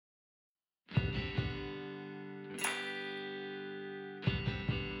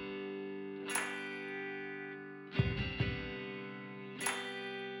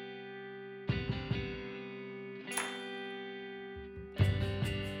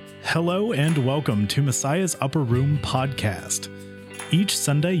Hello and welcome to Messiah's Upper Room podcast. Each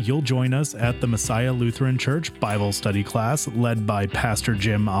Sunday, you'll join us at the Messiah Lutheran Church Bible study class led by Pastor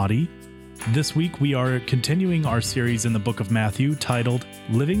Jim Oddie. This week, we are continuing our series in the book of Matthew titled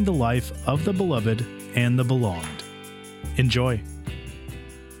Living the Life of the Beloved and the Belonged. Enjoy.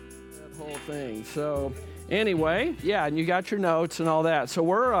 That whole thing. So anyway, yeah, and you got your notes and all that.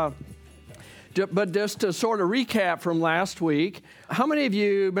 So but just to sort of recap from last week, how many of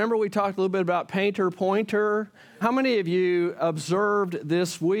you, remember we talked a little bit about painter-pointer? How many of you observed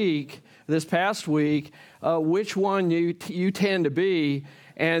this past week, which one you tend to be,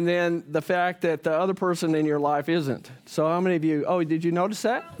 and then the fact that the other person in your life isn't? So how many of you, did you notice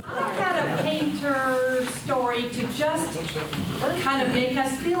that? I had a painter story to just kind of make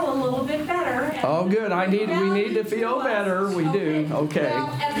us feel a little bit better. Oh, good. We need to feel better. We do. Okay. Well,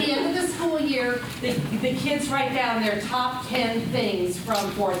 at the end of the school year, the kids write down their top 10 things from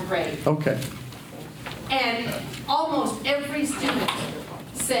 4th grade. Okay. And almost every student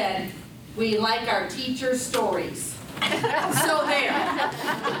said, we like our teacher's stories. So there.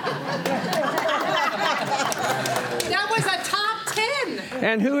 That was a top 10.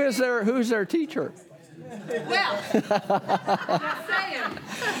 And who's their teacher? Well, just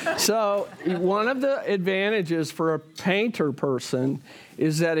saying. So one of the advantages for a painter person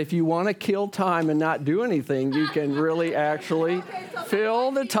is that if you want to kill time and not do anything, you can really actually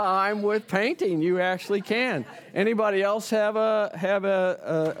fill the time with painting. You actually can. Anybody else have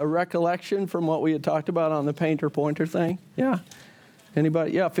a recollection from what we had talked about on the painter-pointer thing? Yeah.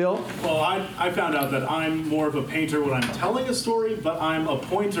 Anybody? Yeah, Phil? Well, I found out that I'm more of a painter when I'm telling a story, but I'm a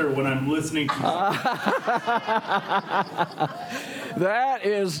pointer when I'm listening to That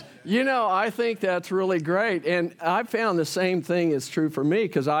is, I think that's really great. And I found the same thing is true for me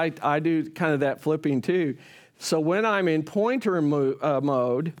because I do kind of that flipping too. So when I'm in pointer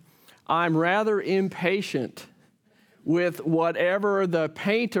mode, I'm rather impatient with whatever the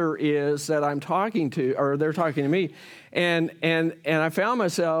painter is that I'm talking to, or they're talking to me. And I found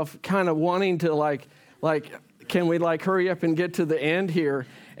myself kind of wanting to like, can we hurry up and get to the end here?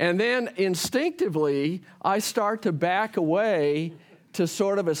 And then instinctively, I start to back away to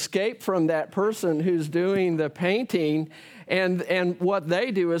sort of escape from that person who's doing the painting, and what they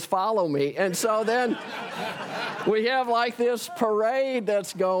do is follow me. And so then we have this parade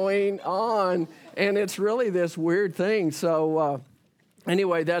that's going on, and it's really this weird thing. So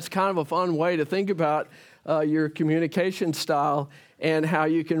anyway, that's kind of a fun way to think about your communication style and how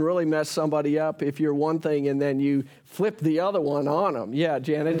you can really mess somebody up if you're one thing and then you flip the other one on them. Yeah,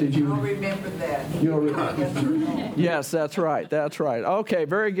 Janet, did you? I'll remember that. Yes, that's right. That's right. Okay,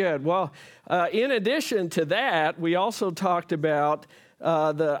 very good. Well, in addition to that, we also talked about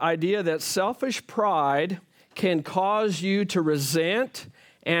the idea that selfish pride can cause you to resent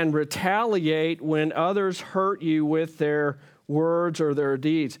and retaliate when others hurt you with their words or their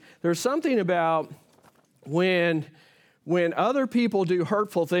deeds. There's something about when other people do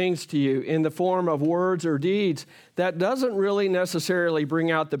hurtful things to you in the form of words or deeds, that doesn't really necessarily bring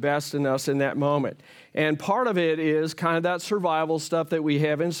out the best in us in that moment. And part of it is kind of that survival stuff that we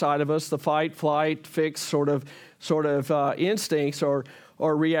have inside of us, the fight, flight, fix sort of instincts or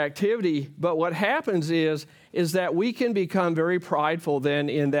reactivity. But what happens is that we can become very prideful then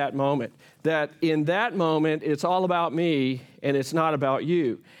in that moment. That in that moment, it's all about me and it's not about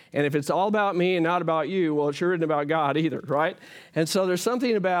you. And if it's all about me and not about you, well, it sure isn't about God either, right? And so there's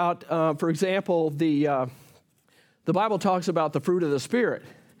something about, for example, the Bible talks about the fruit of the Spirit.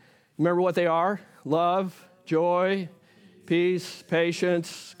 Remember what they are? Love, joy, peace,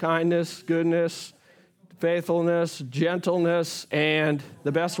 patience, kindness, goodness, faithfulness, gentleness, and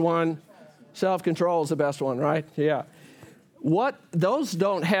the best one, self-control is the best one, right? Yeah. Those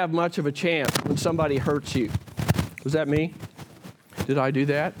don't have much of a chance when somebody hurts you. Was that me? Did I do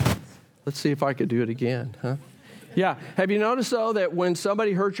that? Let's see if I could do it again, huh? Yeah. Have you noticed, though, that when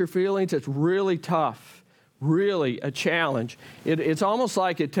somebody hurts your feelings, it's really tough, really a challenge. It's almost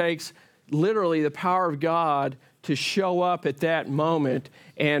like it takes literally the power of God to show up at that moment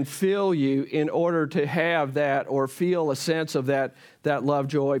and fill you in order to have that or feel a sense of that love,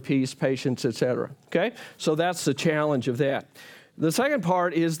 joy, peace, patience, etc. Okay? So that's the challenge of that. The second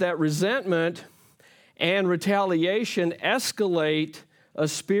part is that resentment and retaliation escalate a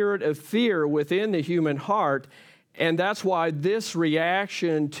spirit of fear within the human heart, and that's why this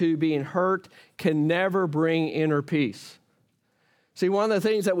reaction to being hurt can never bring inner peace. See, one of the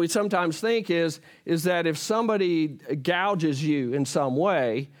things that we sometimes think is that if somebody gouges you in some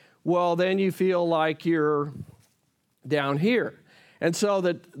way, well, then you feel like you're down here. And so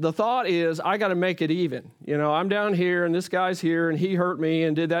the thought is, I got to make it even. You know, I'm down here, and this guy's here, and he hurt me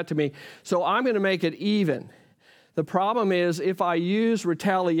and did that to me. So I'm going to make it even. The problem is, if I use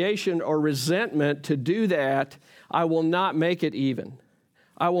retaliation or resentment to do that, I will not make it even.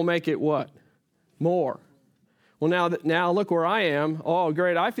 I will make it what? More. Well, now look where I am. Oh,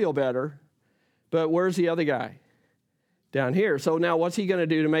 great, I feel better. But where's the other guy? Down here. So now what's he going to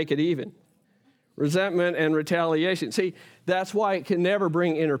do to make it even? Resentment and retaliation. See, that's why it can never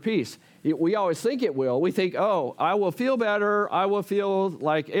bring inner peace. We always think it will. We think, oh, I will feel better. I will feel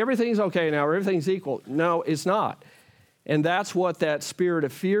like everything's okay now, or everything's equal. No, it's not. And that's what that spirit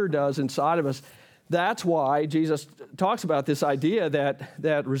of fear does inside of us. That's why Jesus talks about this idea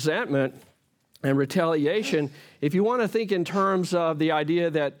that resentment and retaliation, if you want to think in terms of the idea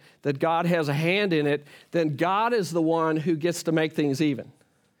that God has a hand in it, then God is the one who gets to make things even.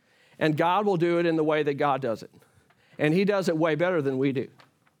 And God will do it in the way that God does it. And he does it way better than we do.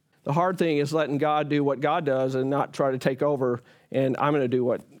 The hard thing is letting God do what God does and not try to take over, and I'm going to do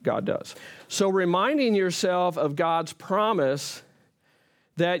what God does. So reminding yourself of God's promise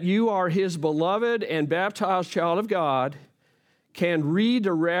that you are his beloved and baptized child of God can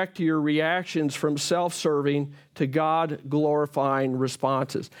redirect your reactions from self-serving to God-glorifying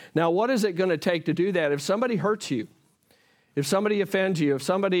responses. Now, what is it going to take to do that? If somebody hurts you, if somebody offends you, if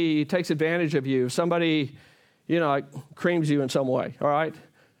somebody takes advantage of you, if somebody, creams you in some way, all right?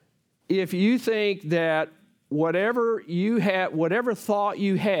 If you think that whatever thought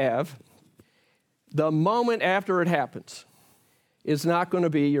you have, the moment after it happens, is not going to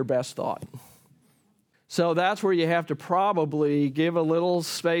be your best thought. So that's where you have to probably give a little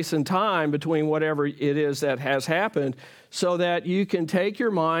space and time between whatever it is that has happened so that you can take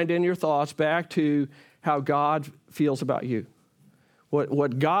your mind and your thoughts back to how God feels about you,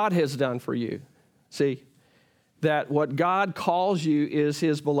 what God has done for you. See, that what God calls you is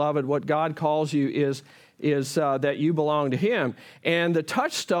his beloved. What God calls you is that you belong to him. And the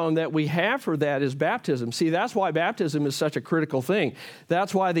touchstone that we have for that is baptism. See, that's why baptism is such a critical thing.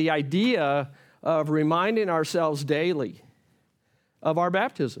 That's why the idea of reminding ourselves daily of our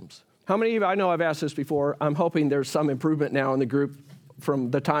baptisms. How many of you, I know I've asked this before, I'm hoping there's some improvement now in the group from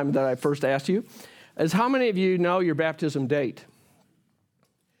the time that I first asked you, is how many of you know your baptism date?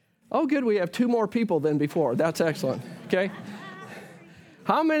 Oh, good, we have 2 more people than before. That's excellent, okay?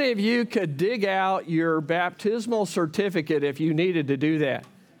 How many of you could dig out your baptismal certificate if you needed to do that?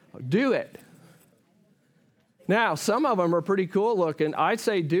 Do it. Now, some of them are pretty cool looking. I'd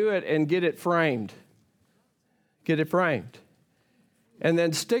say do it and get it framed. Get it framed. And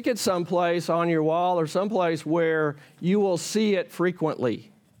then stick it someplace on your wall or someplace where you will see it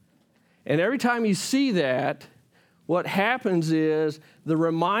frequently. And every time you see that, what happens is the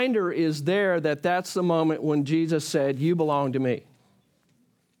reminder is there that that's the moment when Jesus said, you belong to me.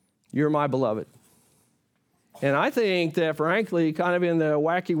 You're my beloved. And I think that, frankly, kind of in the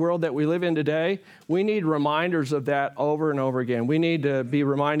wacky world that we live in today, we need reminders of that over and over again. We need to be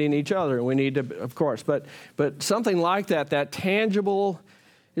reminding each other. We need to, of course, but something like that tangible,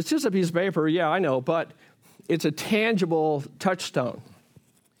 it's just a piece of paper, yeah, I know, but it's a tangible touchstone.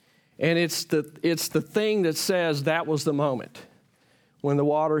 And it's the thing that says that was the moment when the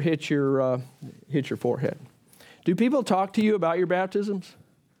water hit your forehead. Do people talk to you about your baptisms?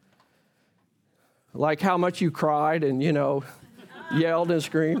 Like how much you cried and, yelled and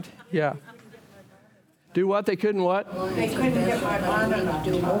screamed? Yeah. Do what? They couldn't what? They couldn't get my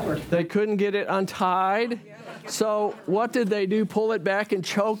bonnet over. They couldn't get it untied? So what did they do? Pull it back and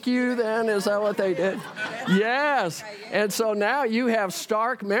choke you then? Is that what they did? Yes. And so now you have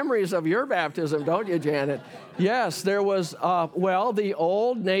stark memories of your baptism, don't you, Janet? Yes, there was, the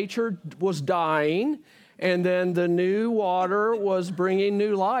old nature was dying, and then the new water was bringing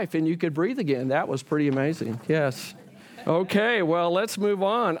new life, and you could breathe again. That was pretty amazing. Yes. Okay, well, let's move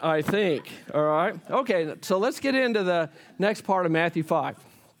on, I think. All right. Okay, so let's get into the next part of Matthew 5.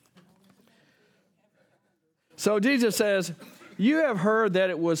 So Jesus says, you have heard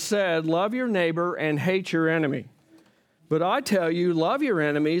that it was said, love your neighbor and hate your enemy. But I tell you, love your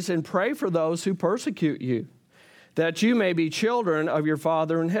enemies and pray for those who persecute you, that you may be children of your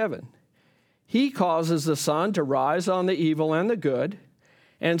Father in heaven. He causes the sun to rise on the evil and the good,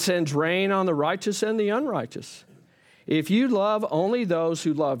 and sends rain on the righteous and the unrighteous. If you love only those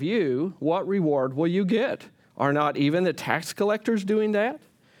who love you, what reward will you get? Are not even the tax collectors doing that?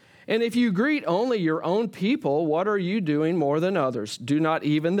 And if you greet only your own people, what are you doing more than others? Do not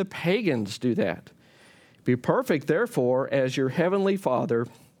even the pagans do that? Be perfect, therefore, as your heavenly Father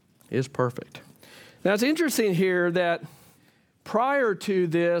is perfect. Now, it's interesting here that prior to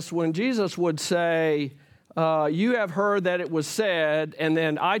this, when Jesus would say, you have heard that it was said, and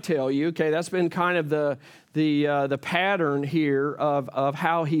then I tell you. Okay, that's been kind of the pattern here of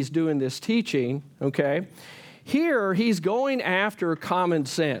how he's doing this teaching. Okay, here he's going after common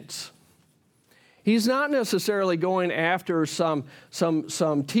sense. He's not necessarily going after some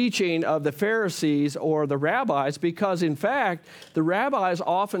teaching of the Pharisees or the rabbis, because in fact the rabbis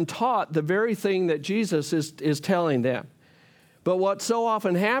often taught the very thing that Jesus is telling them. But what so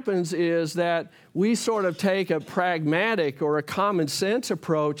often happens is that we sort of take a pragmatic or a common sense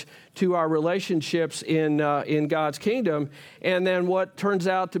approach to our relationships in God's kingdom, and then what turns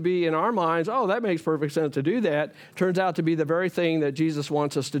out to be in our minds, oh, that makes perfect sense to do that, turns out to be the very thing that Jesus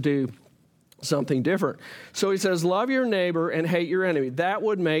wants us to do something different. So he says, love your neighbor and hate your enemy. That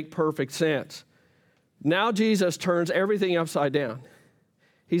would make perfect sense. Now Jesus turns everything upside down.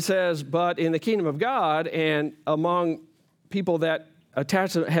 He says, but in the kingdom of God and among people that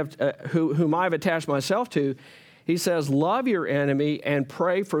whom I've attached myself to, he says, love your enemy and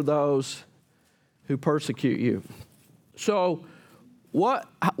pray for those who persecute you. So what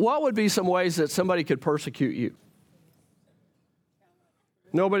would be some ways that somebody could persecute you?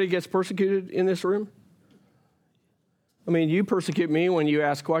 Nobody gets persecuted in this room? I mean, you persecute me when you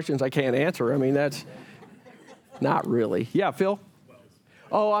ask questions I can't answer. I mean, that's not really. Yeah, Phil?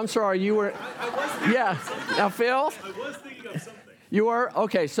 Oh, I'm sorry. You were. Yeah. Now, Phil? I was thinking of something. You were?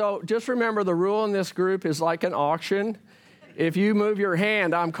 Okay, so just remember the rule in this group is like an auction. If you move your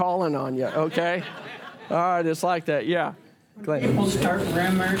hand, I'm calling on you, okay? All right, it's like that. Yeah. People start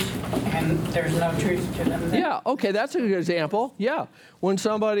rumors and there's no truth to them. Yeah, okay, that's a good example. Yeah, when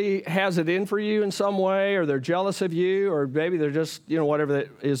somebody has it in for you in some way, or they're jealous of you, or maybe they're just, whatever that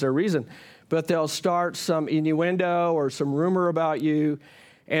is their reason, but they'll start some innuendo or some rumor about you,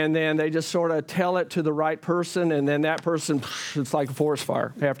 and then they just sort of tell it to the right person, and then that person, it's like a forest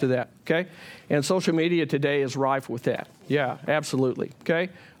fire after that, okay? And social media today is rife with that. Yeah, absolutely, okay?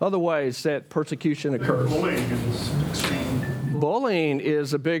 Other ways that persecution occurs. Bullying is extreme. Bullying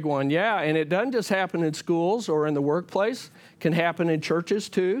is a big one, yeah, and it doesn't just happen in schools or in the workplace. It can happen in churches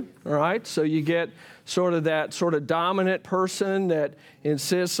too, all right? So you get that dominant person that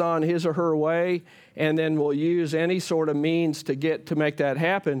insists on his or her way, and then will use any sort of means to make that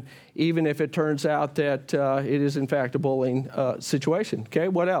happen, even if it turns out that it is in fact a bullying situation. Okay,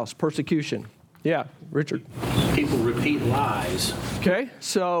 what else? Persecution. Yeah, Richard. People repeat lies. Okay,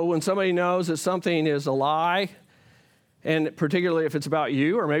 so when somebody knows that something is a lie, and particularly if it's about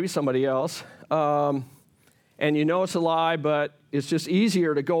you or maybe somebody else, and you know it's a lie, but it's just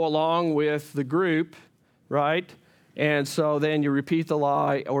easier to go along with the group, right? And so then you repeat the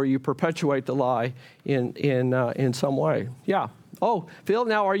lie or you perpetuate the lie in some way. Yeah. Oh, Phil,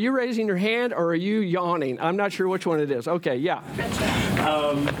 now are you raising your hand or are you yawning? I'm not sure which one it is. Okay, yeah.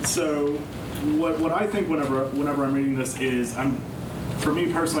 So what I think whenever I'm reading this is, for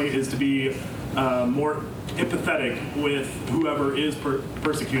me personally, is to be more empathetic with whoever is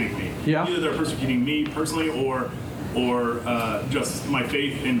persecuting me. Yeah. Either they're persecuting me personally or just my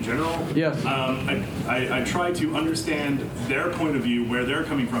faith in general. Yes. I try to understand their point of view, where they're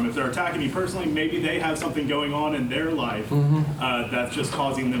coming from. If they're attacking me personally, maybe they have something going on in their life that's just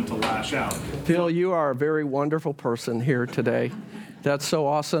causing them to lash out. Phil, you are a very wonderful person here today. That's so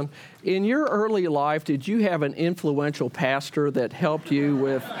awesome. In your early life, did you have an influential pastor that helped you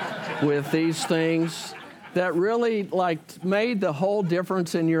with these things that really made the whole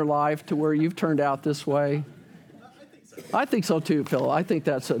difference in your life to where you've turned out this way? I think so too, Phil. I think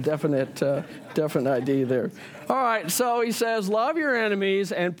that's a definite idea there. All right, so he says, love your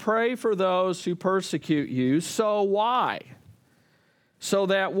enemies and pray for those who persecute you. So why? So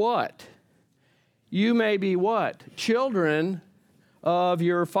that what? You may be what? Children of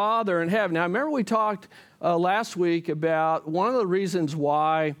your Father in heaven. Now, remember we talked last week about one of the reasons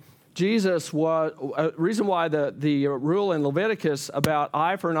why Jesus was, reason why the rule in Leviticus about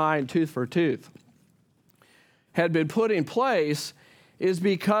eye for an eye and tooth for a tooth had been put in place is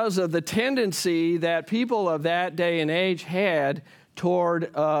because of the tendency that people of that day and age had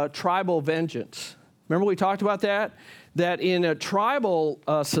toward tribal vengeance. Remember we talked about that? That in a tribal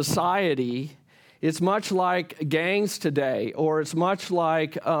society, it's much like gangs today, or it's much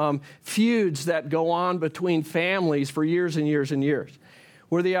like feuds that go on between families for years and years and years,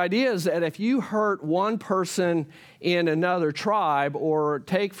 where the idea is that if you hurt one person in another tribe or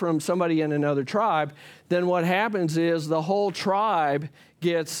take from somebody in another tribe, then what happens is the whole tribe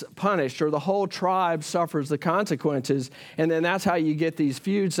gets punished, or the whole tribe suffers the consequences, and then that's how you get these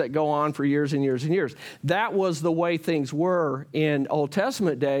feuds that go on for years and years and years. That was the way things were in Old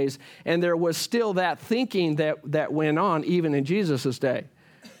Testament days, and there was still that thinking that went on even in Jesus' day.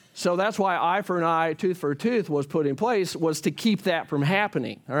 So that's why eye for an eye, tooth for a tooth was put in place, was to keep that from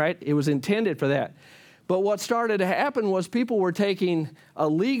happening, all right? It was intended for that. But what started to happen was people were taking a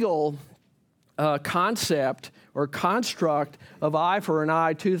legal concept or construct of eye for an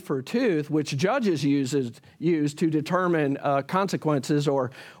eye, tooth for a tooth, which judges use to determine consequences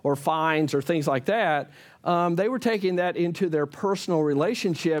or fines or things like that. They were taking that into their personal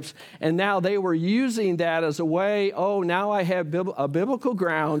relationships, and now they were using that as a way, now I have biblical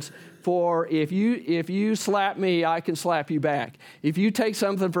grounds for if you slap me, I can slap you back. If you take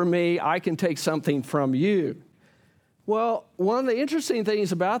something from me, I can take something from you. Well, one of the interesting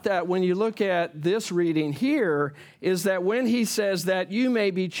things about that when you look at this reading here is that when he says that you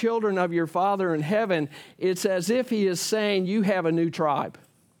may be children of your Father in heaven, it's as if he is saying you have a new tribe.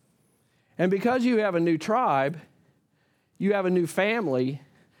 And because you have a new tribe, you have a new family,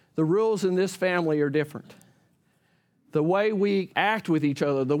 the rules in this family are different. The way we act with each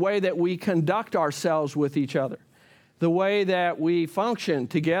other, the way that we conduct ourselves with each other, the way that we function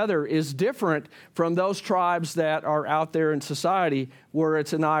together is different from those tribes that are out there in society where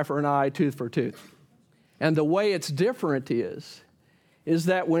it's an eye for an eye, tooth for tooth. And the way it's different is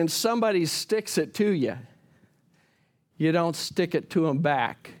that when somebody sticks it to you, you don't stick it to them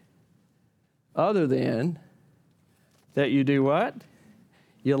back. Other than that you do what?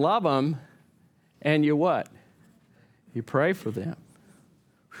 You love them and you what? You pray for them.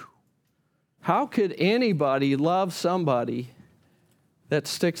 How could anybody love somebody that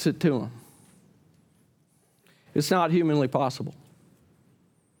sticks it to them? It's not humanly possible.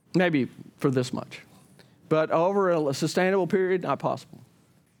 Maybe for this much. But over a sustainable period, not possible.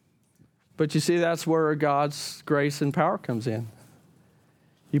 But you see, that's where God's grace and power comes in.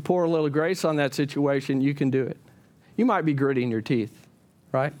 You pour a little grace on that situation, you can do it. You might be gritting your teeth,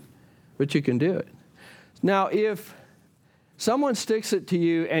 right? But you can do it. Now, if someone sticks it to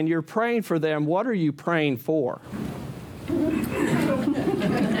you and you're praying for them, what are you praying for?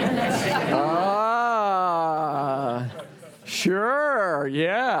 Sure,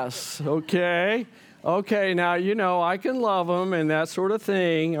 yes, okay. Okay, now, I can love them and that sort of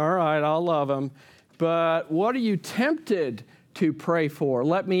thing. All right, I'll love them. But what are you tempted to pray for?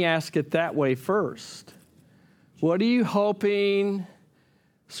 Let me ask it that way first. What are you hoping,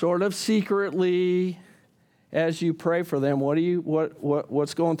 sort of secretly, as you pray for them?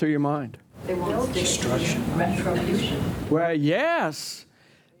 What's going through your mind? They want destruction, retribution. Well, yes,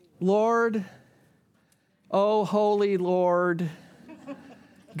 Lord, oh holy Lord,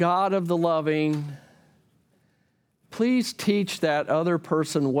 God of the loving, please teach that other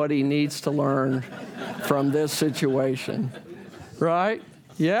person what he needs to learn from this situation. Right?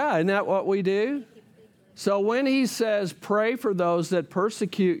 Yeah, isn't that what we do? So when he says, pray for those that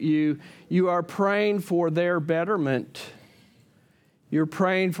persecute you, you are praying for their betterment. You're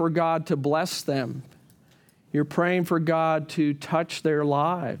praying for God to bless them. You're praying for God to touch their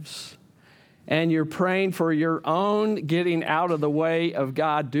lives. And you're praying for your own getting out of the way of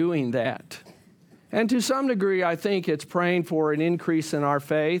God doing that. And to some degree, I think it's praying for an increase in our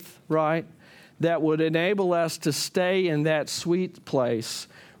faith, right? That would enable us to stay in that sweet place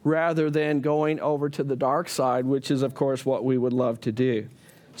rather than going over to the dark side, which is, of course, what we would love to do.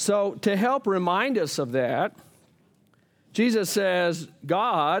 So to help remind us of that, Jesus says,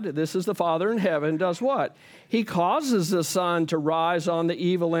 God, this is the Father in heaven, does what? He causes the sun to rise on the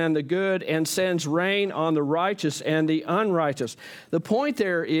evil and the good and sends rain on the righteous and the unrighteous. The point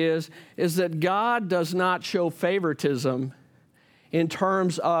there is that God does not show favoritism in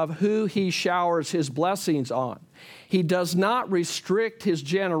terms of who he showers his blessings on. He does not restrict his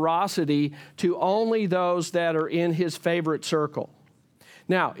generosity to only those that are in his favorite circle.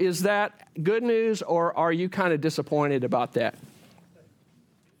 Now, is that good news, or are you kind of disappointed about that?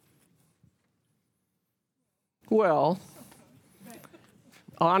 Well,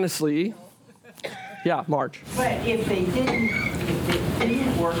 honestly, yeah, Marge. But if it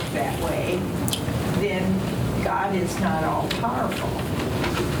didn't work that way, then God is not all powerful.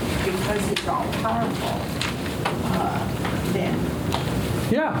 Because he's all powerful, then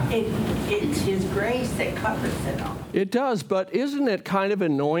yeah, it's his grace that covers it all. It does, but isn't it kind of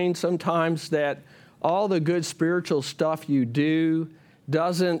annoying sometimes that all the good spiritual stuff you do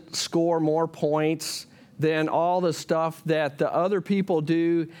doesn't score more points than all the stuff that the other people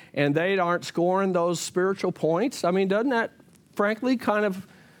do, and they aren't scoring those spiritual points? I mean, doesn't that, frankly, kind of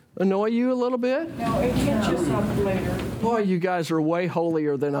annoy you a little bit? No, it catches up later. Boy, you guys are way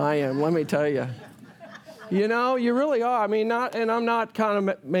holier than I am, let me tell you. You know, you really are. I mean, I'm not kind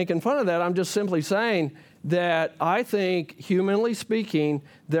of making fun of that. I'm just simply saying that I think, humanly speaking,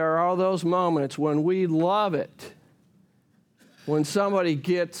 there are those moments when we love it when somebody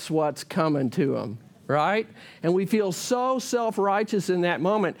gets what's coming to them, right? And we feel so self-righteous in that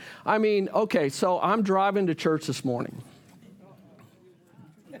moment. I mean, okay, so I'm driving to church this morning.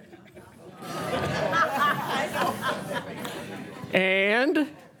 And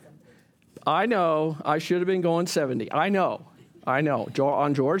I know I should have been going 70. I know,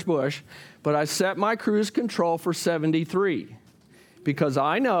 on George Bush, but I set my cruise control for 73 because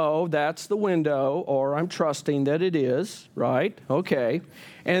I know that's the window, or I'm trusting that it is, right? Okay.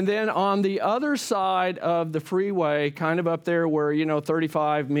 And then on the other side of the freeway, kind of up there where,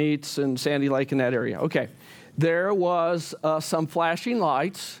 35 meets and Sandy Lake in that area, okay, there was some flashing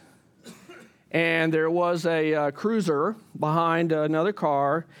lights. And there was a cruiser behind another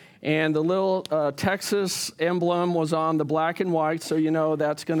car, and the little Texas emblem was on the black and white, so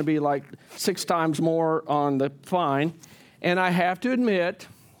that's going to be like 6 times more on the fine. And I have to admit,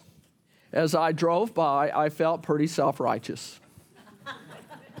 as I drove by, I felt pretty self-righteous.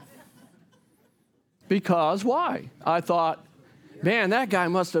 Because why? I thought, man, that guy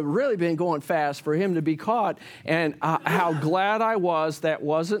must have really been going fast for him to be caught. And how glad I was that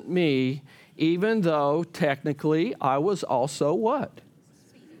wasn't me, even though technically I was also what?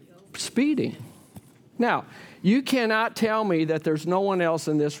 Speeding. Now, you cannot tell me that there's no one else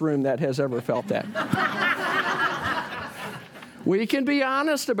in this room that has ever felt that. We can be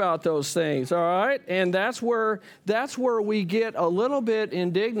honest about those things, all right? And that's where we get a little bit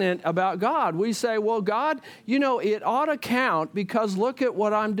indignant about God. We say, well, God, it ought to count because look at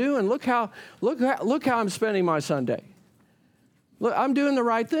what I'm doing. Look how I'm spending my Sunday. Look, I'm doing the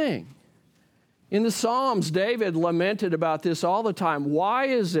right thing. In the Psalms, David lamented about this all the time. Why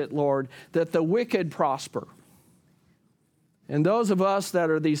is it, Lord, that the wicked prosper? And those of us that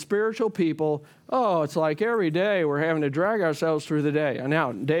are these spiritual people, it's like every day we're having to drag ourselves through the day.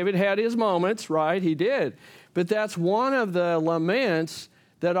 Now, David had his moments, right? He did. But that's one of the laments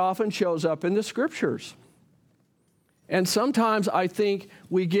that often shows up in the Scriptures. And sometimes I think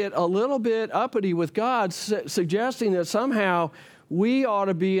we get a little bit uppity with God, suggesting that somehow we ought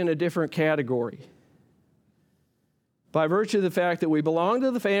to be in a different category. By virtue of the fact that we belong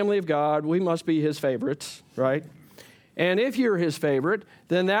to the family of God, we must be His favorites, right? And if you're His favorite,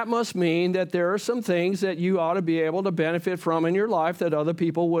 then that must mean that there are some things that you ought to be able to benefit from in your life that other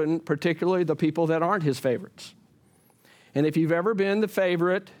people wouldn't, particularly the people that aren't His favorites. And if you've ever been the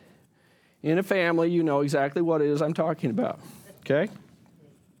favorite in a family, you know exactly what it is I'm talking about, okay?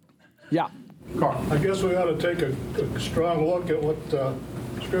 Yeah. Carl. I guess we ought to take a strong look at what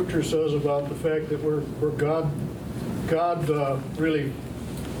Scripture says about the fact that we're God really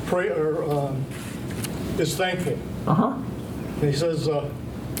is thankful. And He says,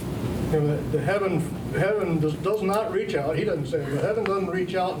 the heaven does not reach out. He doesn't say the heaven doesn't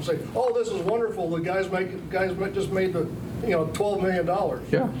reach out and say, "Oh, this is wonderful. The guys just made the $12 million."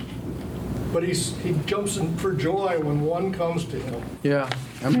 Yeah. But he jumps in for joy when one comes to Him. Yeah.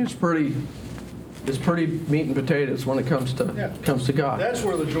 I mean, it's pretty meat and potatoes when it comes to God. That's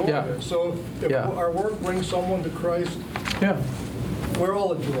where the joy is. So if our work brings someone to Christ, we're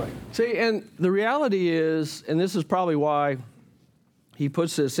all a joy. See, and the reality is, and this is probably why he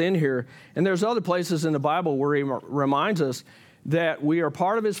puts this in here, and there's other places in the Bible where he reminds us that we are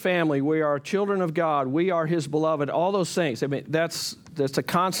part of His family, we are children of God, we are His beloved, all those things. I mean, that's a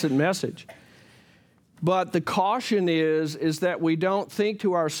constant message. But the caution is that we don't think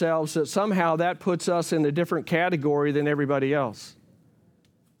to ourselves that somehow that puts us in a different category than everybody else,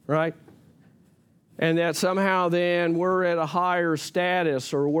 right? And that somehow then we're at a higher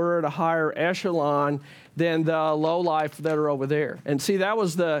status or we're at a higher echelon than the lowlife that are over there. And see, that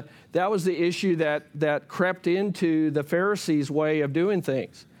was the issue that crept into the Pharisees' way of doing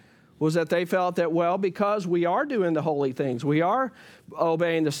things, was that they felt that, well, because we are doing the holy things, we are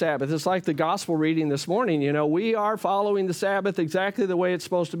obeying the Sabbath. It's like the gospel reading this morning, we are following the Sabbath exactly the way it's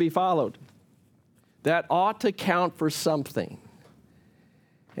supposed to be followed. That ought to count for something.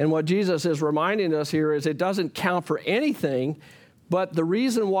 And what Jesus is reminding us here is it doesn't count for anything, but the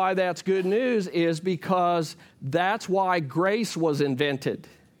reason why that's good news is because that's why grace was invented.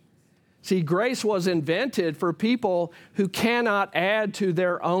 See, grace was invented for people who cannot add to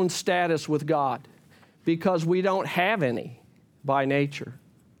their own status with God because we don't have any by nature.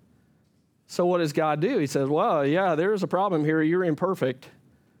 So what does God do? He says, well, yeah, there's a problem here. You're imperfect.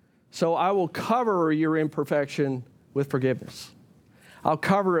 So I will cover your imperfection with forgiveness. I'll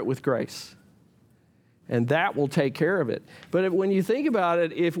cover it with grace. And that will take care of it. But when you think about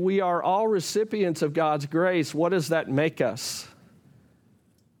it, if we are all recipients of God's grace, what does that make us?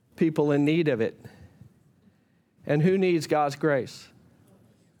 People in need of it. And who needs God's grace?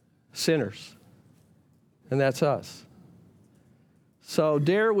 Sinners. And that's us. So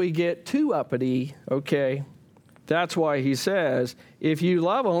dare we get too uppity, okay? That's why he says, if you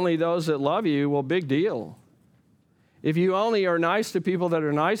love only those that love you, well, big deal. If you only are nice to people that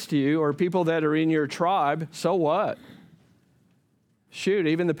are nice to you or people that are in your tribe, so what? Shoot,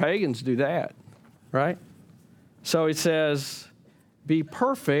 even the pagans do that, right? So he says, be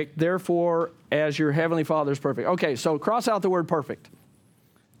perfect, therefore, as your heavenly Father is perfect. Okay, so cross out the word perfect.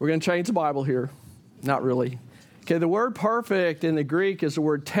 We're going to change the Bible here. Not really. Okay, the word perfect in the Greek is the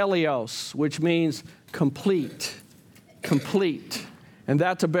word teleos, which means complete. Complete. And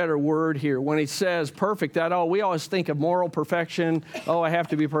that's a better word here. When he says perfect, we always think of moral perfection. Oh, I have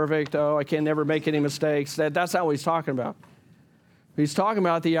to be perfect. Oh, I can never make any mistakes. That's not what he's talking about. He's talking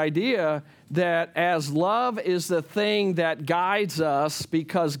about the idea that as love is the thing that guides us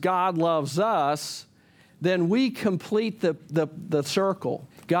because God loves us, then we complete the circle.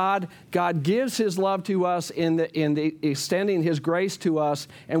 God gives his love to us in the extending his grace to us,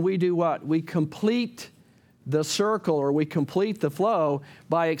 and we do what? We complete the circle, or we complete the flow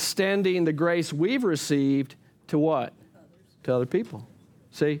by extending the grace we've received to what? To other people.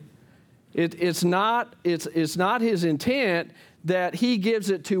 See? It's not his intent that he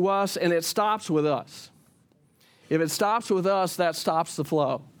gives it to us and it stops with us. If it stops with us, that stops the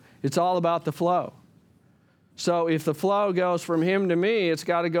flow. It's all about the flow. So if the flow goes from him to me, it's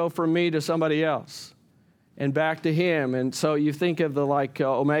got to go from me to somebody else and back to him. And so you think of the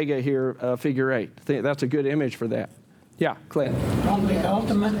omega here, figure 8. I think that's a good image for that. Yeah, Clint. Well, the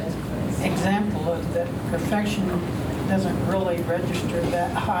ultimate example of that perfection doesn't really register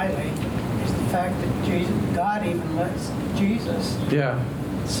that highly is the fact that God even lets Jesus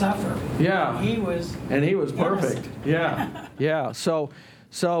suffer. Yeah. And he was perfect. Yeah. Yeah. So,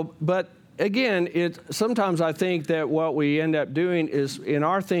 but again, sometimes I think that what we end up doing is, in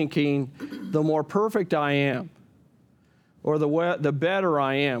our thinking, the more perfect I am, or the better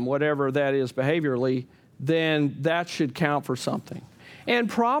I am, whatever that is behaviorally, then that should count for something. And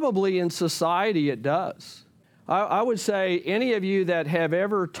probably in society it does. I would say any of you that have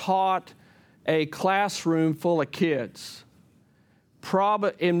ever taught a classroom full of kids,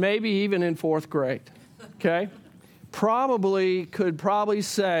 and maybe even in 4th grade, okay, could probably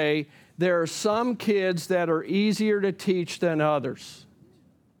say there are some kids that are easier to teach than others,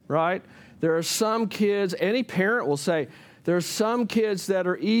 right? There are some kids, any parent will say, there are some kids that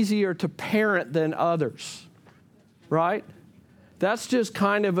are easier to parent than others, right? That's just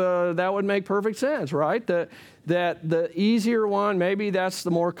kind of that would make perfect sense, right? That the easier one, maybe that's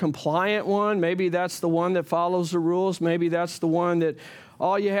the more compliant one. Maybe that's the one that follows the rules. Maybe that's the one that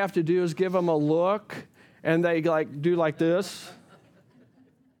all you have to do is give them a look and they do like this.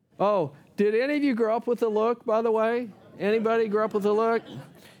 Oh, did any of you grow up with a look, by the way? Anybody grow up with a look?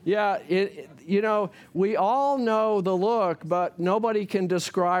 Yeah, we all know the look, but nobody can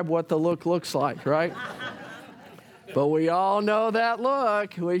describe what the look looks like, right? But we all know that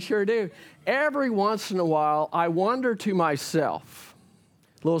look. We sure do. Every once in a while, I wonder to myself,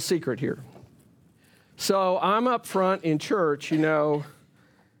 little secret here. So I'm up front in church,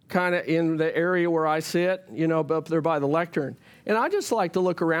 kind of in the area where I sit, up there by the lectern. And I just like to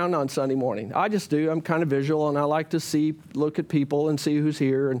look around on Sunday morning. I just do. I'm kind of visual, and I like to look at people and see who's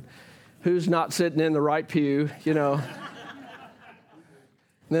here and who's not sitting in the right pew, And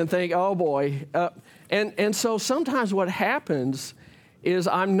then think, oh, boy. And so sometimes what happens is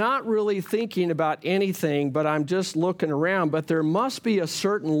I'm not really thinking about anything, but I'm just looking around. But there must be a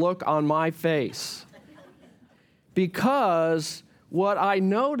certain look on my face. Because what I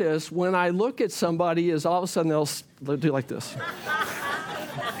notice when I look at somebody is all of a sudden they'll do like this.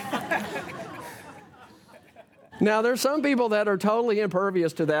 Now, there's some people that are totally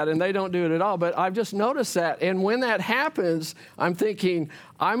impervious to that, and they don't do it at all, but I've just noticed that. And when that happens, I'm thinking,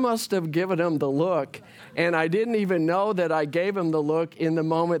 I must have given them the look, and I didn't even know that I gave them the look in the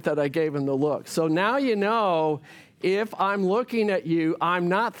moment that I gave them the look. So now you know, if I'm looking at you, I'm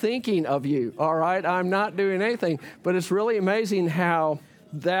not thinking of you, all right? I'm not doing anything. But it's really amazing how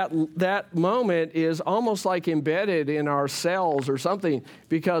that moment is almost like embedded in our cells or something,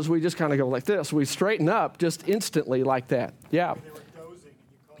 because we just kind of go like this. We straighten up just instantly like that. Yeah. They were dozing.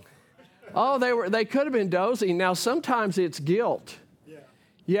 Oh, they could have been dozing. Now, sometimes it's guilt.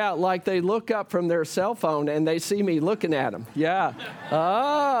 Yeah, like they look up from their cell phone and they see me looking at them. Yeah.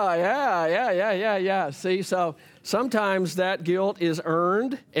 Oh, yeah. See, so sometimes that guilt is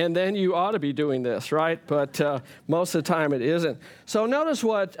earned, and then you ought to be doing this, right? But most of the time it isn't. So notice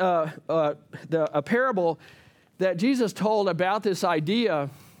what a parable that Jesus told about this idea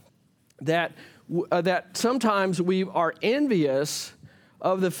that sometimes we are envious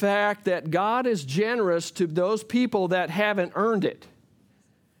of the fact that God is generous to those people that haven't earned it.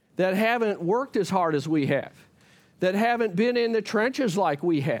 that haven't worked as hard as we have, that haven't been in the trenches like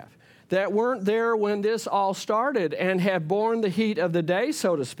we have, that weren't there when this all started and have borne the heat of the day,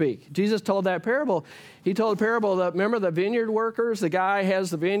 so to speak. Jesus told that parable. He told a parable that, remember the vineyard workers? The guy has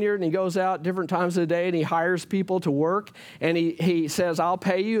the vineyard and he goes out different times of the day and he hires people to work and he says, I'll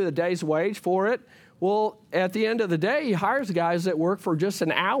pay you the day's wage for it. Well, at the end of the day, he hires guys that work for just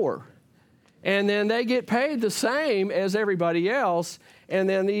an hour. And then they get paid the same as everybody else. And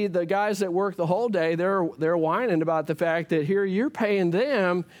then the guys that work the whole day, they're whining about the fact that here you're paying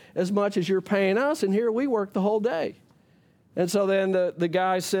them as much as you're paying us, and here we work the whole day. And so then the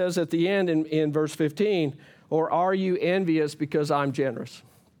guy says at the end in verse 15, or are you envious because I'm generous?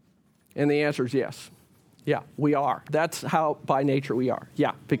 And the answer is yes. Yeah, we are. That's how by nature we are.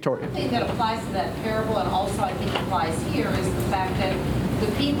 Yeah, Victoria. The thing that applies to that parable and also I think applies here is the fact that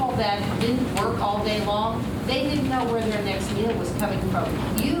the people that didn't work all day long, they didn't know where their next meal was coming from.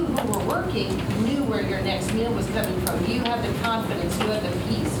 You who were working knew where your next meal was coming from. You had the confidence, you had the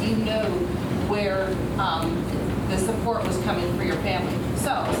peace, you know where the support was coming for your family.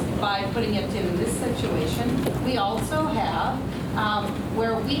 So by putting it in this situation, we also have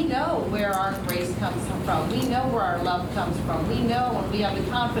where we know where our grace comes from. We know where our love comes from. We know and we have the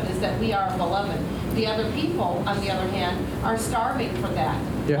confidence that we are beloved. The other people, on the other hand, are starving for that.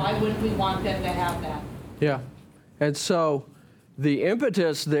 Yeah. Why wouldn't we want them to have that? Yeah. And so the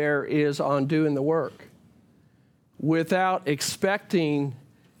impetus there is on doing the work without expecting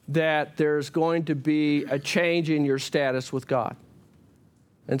that there's going to be a change in your status with God.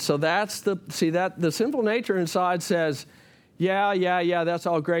 And so that's the sinful nature inside says, yeah, that's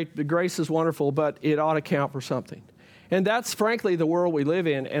all great. The grace is wonderful, but it ought to count for something. And that's frankly the world we live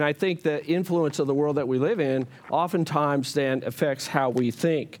in. And I think the influence of the world that we live in oftentimes then affects how we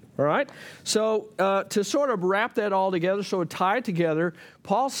think. All right? So to sort of wrap that all together, so to tie it together,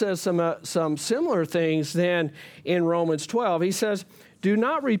 Paul says some similar things then in Romans 12. He says, do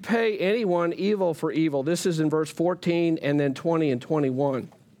not repay anyone evil for evil. This is in verse 14 and then 20 and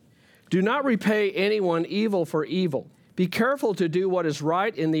 21. Do not repay anyone evil for evil. Be careful to do what is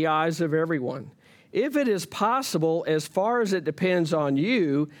right in the eyes of everyone. If it is possible, as far as it depends on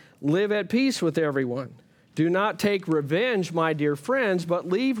you, live at peace with everyone. Do not take revenge, my dear friends, but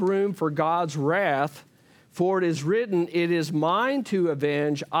leave room for God's wrath. For it is written, it is mine to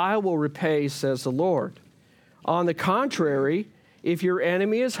avenge, I will repay, says the Lord. On the contrary, if your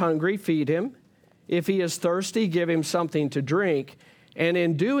enemy is hungry, feed him. If he is thirsty, give him something to drink. And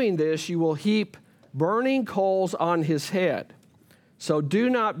in doing this, you will heap burning coals on his head. So do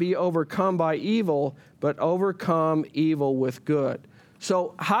not be overcome by evil, but overcome evil with good.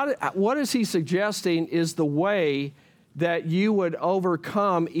 So what is he suggesting is the way that you would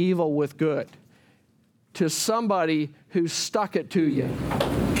overcome evil with good to somebody who stuck it to you?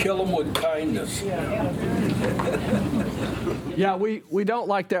 Kill them with kindness. Yeah, we don't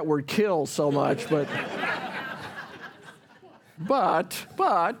like that word kill so much, but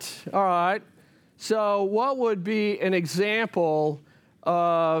all right. So what would be an example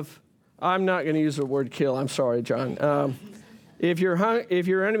of, I'm not going to use the word kill, I'm sorry, John. If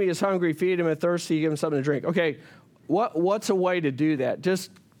your enemy is hungry, feed him, and thirsty, give him something to drink. Okay, what's a way to do that?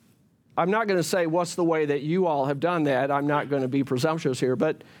 I'm not going to say what's the way that you all have done that. I'm not going to be presumptuous here,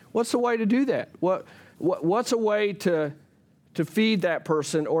 but what's the way to do that? What's a way to feed that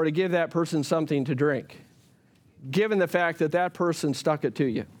person or to give that person something to drink, given the fact that person stuck it to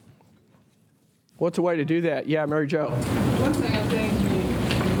you? What's a way to do that? Yeah, Mary Jo. One thing I think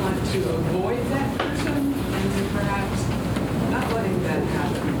you want to avoid that person and perhaps not letting that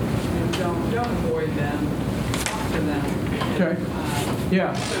happen. And don't avoid them. Talk to them. Okay.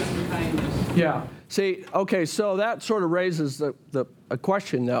 Yeah. Show some kindness. Yeah. See, okay, so that sort of raises a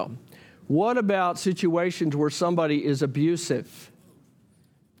question, though. What about situations where somebody is abusive?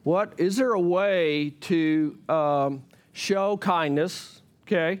 Is there a way to show kindness?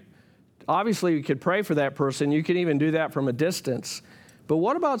 Okay. Obviously, you could pray for that person. You can even do that from a distance. But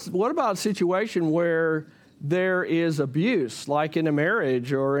what about a situation where there is abuse, like in a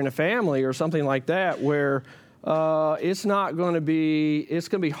marriage or in a family or something like that, where it's going to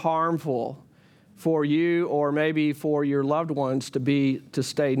be harmful for you or maybe for your loved ones to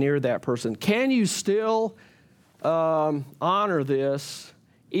stay near that person? Can you still honor this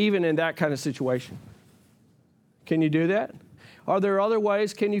even in that kind of situation? Can you do that? Are there other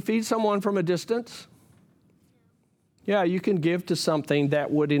ways? Can you feed someone from a distance? Yeah, you can give to something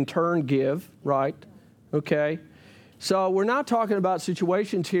that would in turn give, right? Okay. So we're not talking about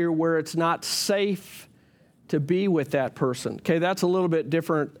situations here where it's not safe to be with that person. Okay, that's a little bit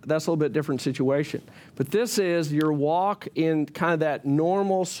different. That's a little bit different situation. But this is your walk in kind of that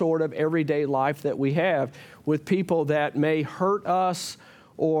normal sort of everyday life that we have with people that may hurt us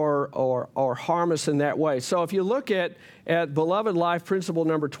or harm us in that way. So if you look at Beloved Life principle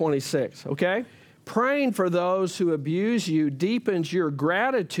number 26, okay? Praying for those who abuse you deepens your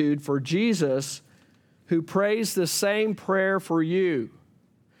gratitude for Jesus, who prays the same prayer for you.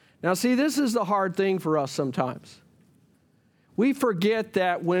 Now, see, this is the hard thing for us sometimes. We forget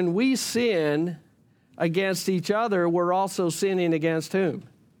that when we sin against each other, we're also sinning against whom?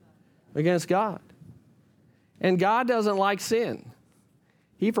 Against God. And God doesn't like sin.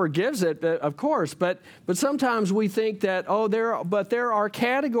 He forgives it, of course, but sometimes we think that, there are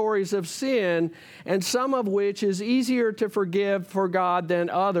categories of sin, and some of which is easier to forgive for God than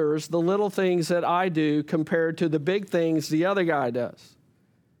others, the little things that I do compared to the big things the other guy does.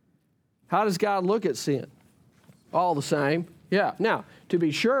 How does God look at sin? All the same. Yeah. Now, to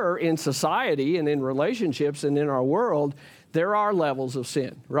be sure, in society and in relationships and in our world, there are levels of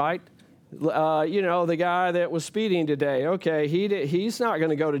sin, right? The guy that was speeding today, okay, he's not going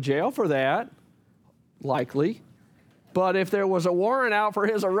to go to jail for that, likely. But if there was a warrant out for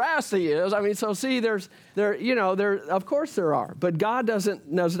his arrest, he is. I mean, so see, of course there are. But God does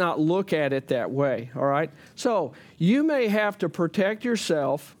not look at it that way, all right? So you may have to protect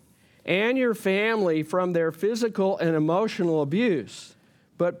yourself and your family from their physical and emotional abuse,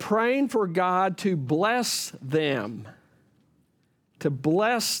 but praying for God to bless them,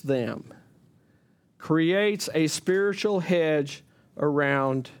 creates a spiritual hedge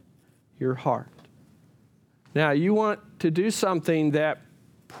around your heart. Now, you want to do something that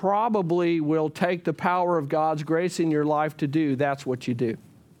probably will take the power of God's grace in your life to do. That's what you do.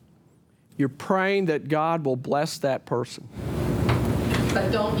 You're praying that God will bless that person.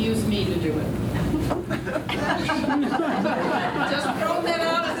 But don't use me to do it. Just throw that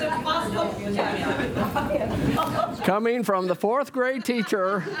out as impossible. Coming from the 4th grade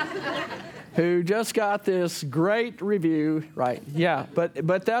teacher who just got this great review, right? Yeah,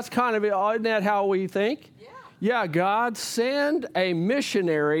 but that's kind of, isn't that how we think? Yeah, God, send a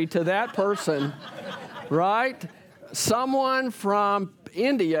missionary to that person, right? Someone from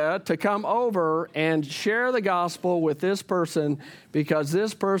India to come over and share the gospel with this person because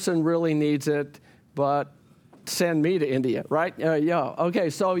this person really needs it, but send me to India, right? Okay,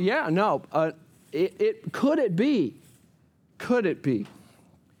 so could it be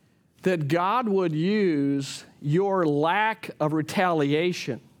that God would use your lack of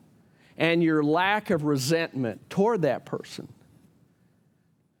retaliation and your lack of resentment toward that person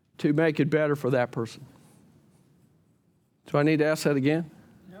to make it better for that person? Do I need to ask that again?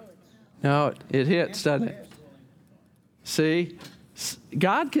 No, it hits, doesn't it? See,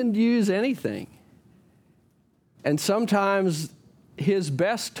 God can use anything. And sometimes his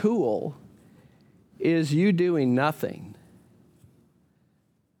best tool is you doing nothing.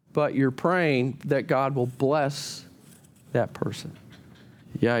 But you're praying that God will bless that person.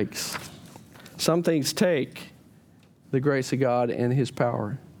 Yikes. Some things take the grace of God and his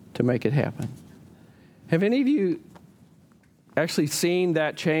power to make it happen. Have any of you actually seen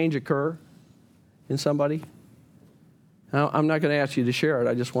that change occur in somebody? Now, I'm not going to ask you to share it.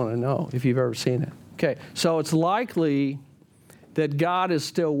 I just want to know if you've ever seen it. Okay, so it's likely that God is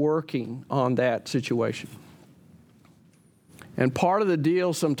still working on that situation. And part of the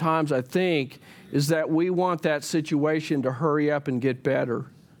deal sometimes, I think, is that we want that situation to hurry up and get better.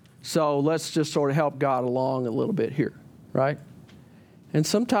 So let's just sort of help God along a little bit here, right? And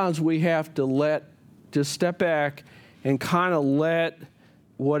sometimes we have to just step back and kind of let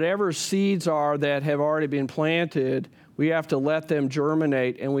whatever seeds are that have already been planted, we have to let them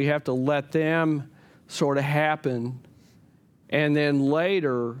germinate and we have to let them sort of happen. And then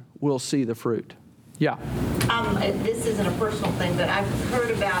later, we'll see the fruit. Yeah. This isn't a personal thing, but I've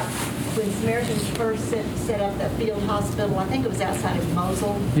heard about when Samaritans first set up that field hospital, I think it was outside of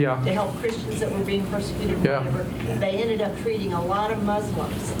Mosul, to help Christians that were being persecuted or whatever. They ended up treating a lot of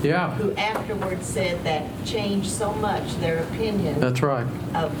Muslims who afterwards said that changed so much their opinion That's right.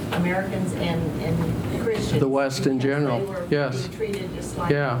 of Americans and Christians. The West in general. They were being treated just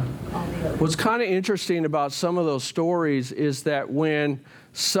like all the others. What's kind of interesting about some of those stories is that when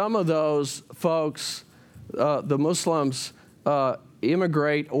some of those folks, the Muslims,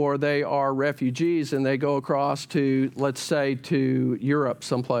 immigrate or they are refugees and they go across to, let's say, to Europe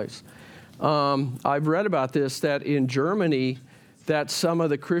someplace. I've read about this, that in Germany, that some of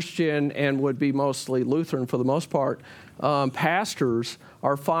the Christian and would be mostly Lutheran for the most part, pastors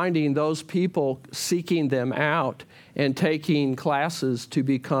are finding those people seeking them out and taking classes to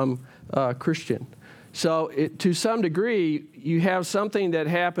become Christian. So to some degree, you have something that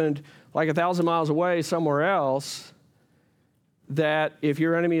happened like 1,000 miles away somewhere else, that if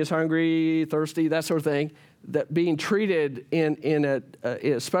your enemy is hungry, thirsty, that sort of thing, that being treated in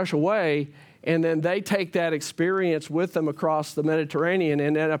a special way, and then they take that experience with them across the Mediterranean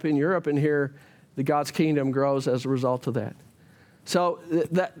and end up in Europe, and here the God's kingdom grows as a result of that. So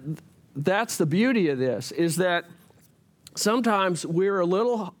that's the beauty of this, is that sometimes we're a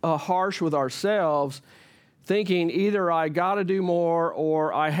little harsh with ourselves, thinking either I got to do more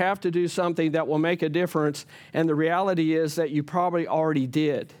or I have to do something that will make a difference, and the reality is that you probably already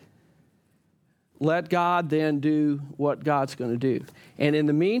did. Let God then do what God's going to do. And in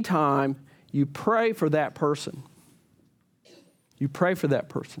the meantime, you pray for that person. You pray for that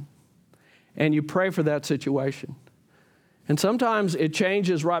person. And you pray for that situation. And sometimes it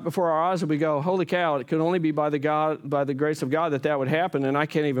changes right before our eyes and we go, holy cow, it could only be by the grace of God that would happen, and I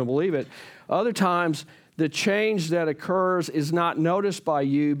can't even believe it. Other times, the change that occurs is not noticed by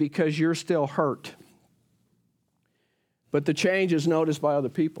you because you're still hurt. But the change is noticed by other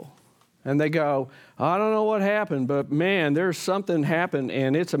people. And they go, I don't know what happened, but man, there's something happened,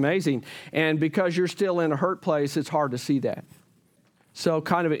 and it's amazing. And because you're still in a hurt place, it's hard to see that. So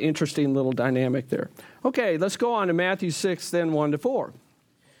kind of an interesting little dynamic there. Okay, let's go on to Matthew 6, then 1-4.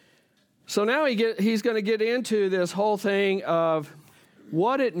 So now he's going to get into this whole thing of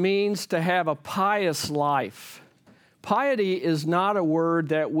what it means to have a pious life. Piety is not a word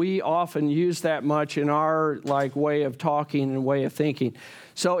that we often use that much in our way of talking and way of thinking.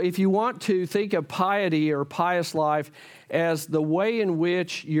 So if you want to think of piety or pious life as the way in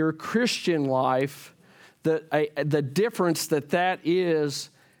which your Christian life, the difference that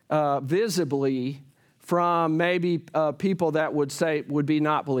is visibly from maybe people that would be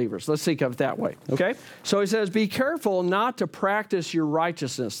not believers. Let's think of it that way, okay? So he says, be careful not to practice your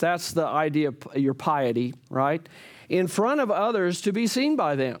righteousness. That's the idea of your piety, right? In front of others to be seen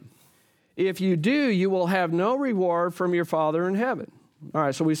by them. If you do, you will have no reward from your Father in heaven. All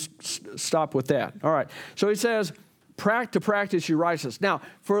right, so we stop with that. All right, so he says, to practice your righteousness. Now,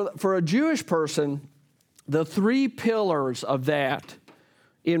 for a Jewish person, the three pillars of that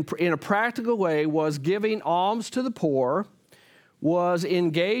in a practical way was giving alms to the poor, was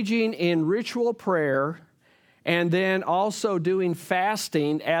engaging in ritual prayer, and then also doing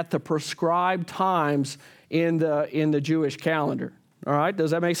fasting at the prescribed times in the Jewish calendar. All right, does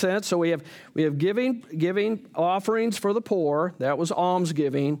that make sense? So we have giving offerings for the poor, that was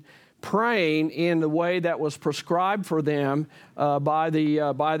almsgiving, praying in the way that was prescribed for them by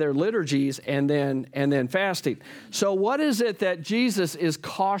their liturgies, and then fasting. So what is it that Jesus is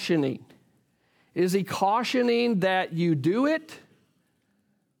cautioning? Is he cautioning that you do it?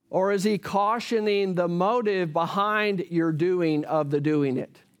 Or is he cautioning the motive behind your doing of the doing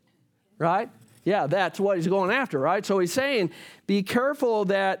it? Right? Yeah, that's what he's going after, right? So he's saying, be careful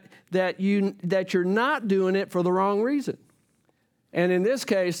that you're not doing it for the wrong reason. And in this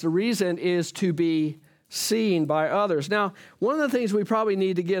case, the reason is to be seen by others. Now, one of the things we probably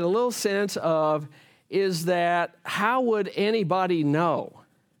need to get a little sense of is that how would anybody know?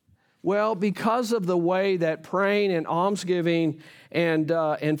 Well, because of the way that praying and almsgiving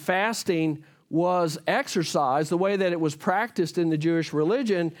and fasting was exercised, the way that it was practiced in the Jewish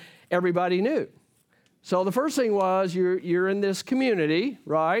religion, everybody knew. So the first thing was you're in this community,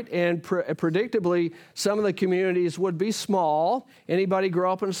 right? And predictably, some of the communities would be small. Anybody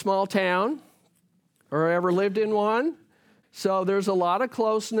grow up in a small town or ever lived in one? So there's a lot of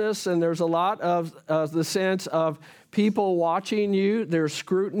closeness, and there's a lot of the sense of people watching you. There's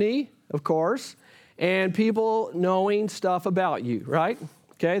scrutiny, of course, and people knowing stuff about you, right?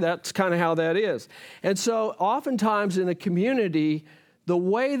 Okay, that's kind of how that is. And so oftentimes in a community, the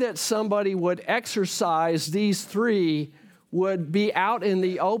way that somebody would exercise these three would be out in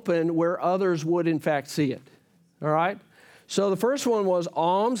the open where others would in fact see it. All right? So the first one was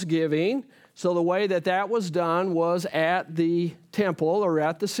almsgiving. So the way that was done was at the temple or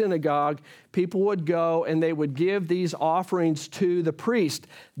at the synagogue. People would go and they would give these offerings to the priest.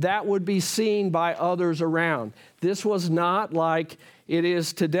 That would be seen by others around. This was not like it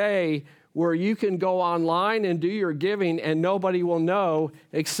is today, where you can go online and do your giving and nobody will know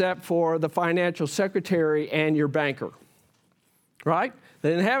except for the financial secretary and your banker, right? They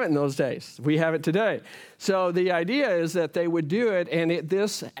didn't have it in those days. We have it today. So the idea is that they would do it, and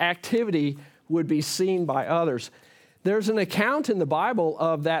this activity would be seen by others. There's an account in the Bible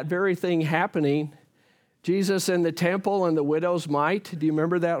of that very thing happening. Jesus in the temple and the widow's mite. Do you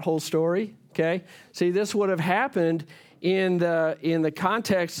remember that whole story? Okay. See, this would have happened in the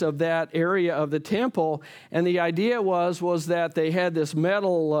context of that area of the temple. And the idea was that they had this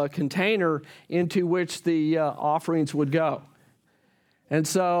metal container into which the offerings would go. And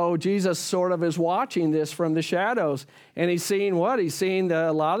so Jesus sort of is watching this from the shadows. And he's seeing what? He's seeing that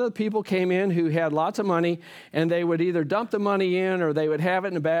a lot of the people came in who had lots of money, and they would either dump the money in or they would have it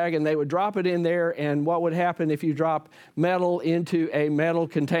in a bag and they would drop it in there. And what would happen if you drop metal into a metal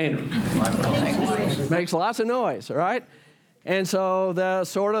container? Makes lots of noise, all right? And so the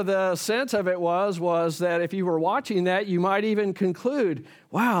sort of the sense of it was that if you were watching that, you might even conclude,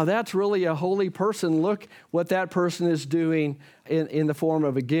 wow, that's really a holy person. Look what that person is doing in the form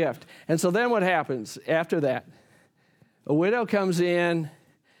of a gift. And so then what happens after that? A widow comes in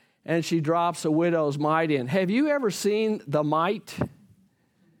and she drops a widow's mite in. Have you ever seen the mite?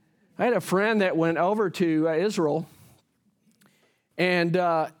 I had a friend that went over to Israel. And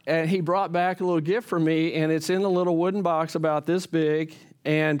he brought back a little gift for me, and it's in a little wooden box about this big.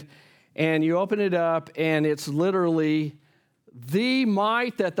 And you open it up, and it's literally the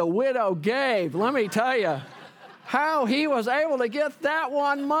mite that the widow gave. Let me tell you how he was able to get that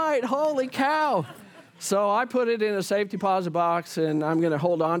one mite. Holy cow. So I put it in a safe deposit box, and I'm going to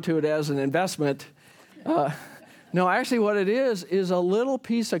hold on to it as an investment. No, actually what it is a little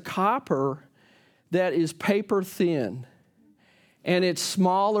piece of copper that is paper thin. And it's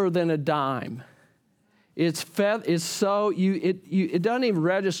smaller than a dime. It doesn't even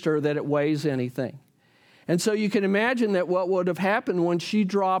register that it weighs anything. And so you can imagine that what would have happened when she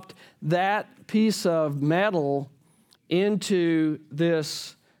dropped that piece of metal into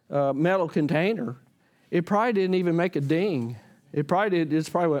this metal container, it probably didn't even make a ding. It's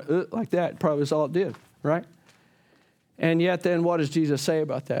probably went like that. Probably was all it did, right? And yet then what does Jesus say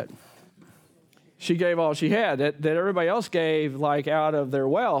about that? She gave all she had, that everybody else gave like out of their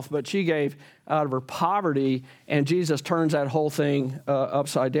wealth, but she gave out of her poverty, and Jesus turns that whole thing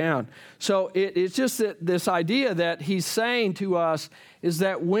upside down. So it's just that this idea that he's saying to us is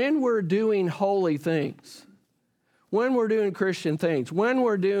that when we're doing holy things, when we're doing Christian things, when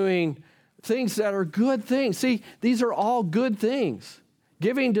we're doing things that are good things, see, these are all good things.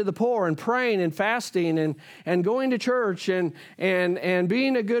 Giving to the poor and praying and fasting and going to church and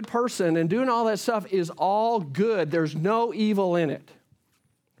being a good person and doing all that stuff is all good. There's no evil in it.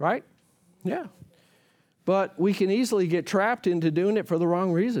 Right? Yeah. But we can easily get trapped into doing it for the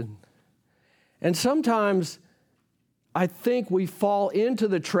wrong reason. And sometimes I think we fall into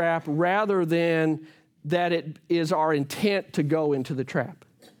the trap rather than that it is our intent to go into the trap.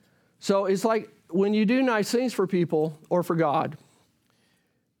 So it's like when you do nice things for people or for God,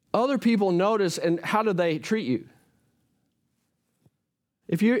 other people notice, and how do they treat you?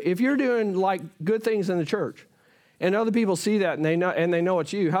 If you're doing like good things in the church, and other people see that and they know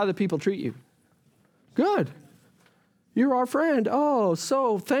it's you, how do people treat you? Good. You're our friend. Oh,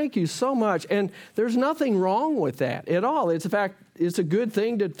 so thank you so much. And there's nothing wrong with that at all. It's a good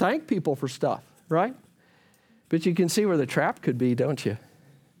thing to thank people for stuff, right? But you can see where the trap could be, don't you?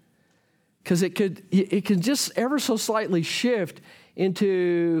 Because it can just ever so slightly shift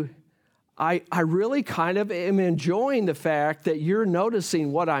into, I really kind of am enjoying the fact that you're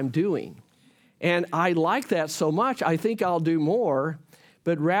noticing what I'm doing. And I like that so much, I think I'll do more.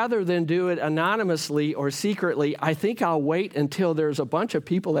 But rather than do it anonymously or secretly, I think I'll wait until there's a bunch of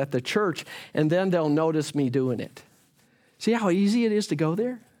people at the church, and then they'll notice me doing it. See how easy it is to go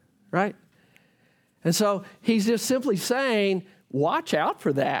there, right? And so he's just simply saying, watch out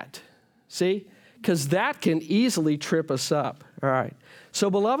for that. See? Because that can easily trip us up. All right. So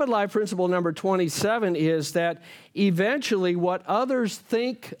beloved life principle number 27 is that eventually what others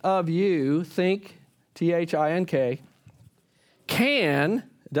think of you, think, T-H-I-N-K, can,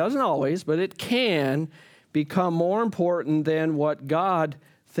 doesn't always, but it can become more important than what God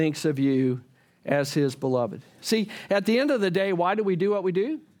thinks of you as his beloved. See, at the end of the day, why do we do what we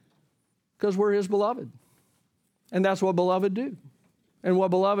do? Because we're his beloved. And that's what beloved do. And what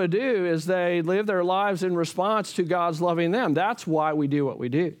beloved do is they live their lives in response to God's loving them. That's why we do what we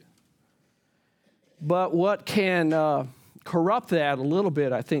do. But what can corrupt that a little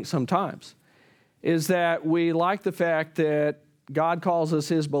bit, I think, sometimes, is that we like the fact that God calls us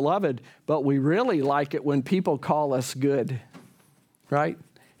his beloved, but we really like it when people call us good, right?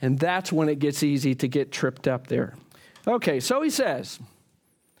 And that's when it gets easy to get tripped up there. Okay, so he says,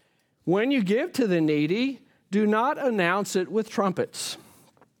 when you give to the needy, do not announce it with trumpets,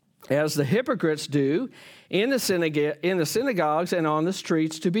 as the hypocrites do in the synagogues and on the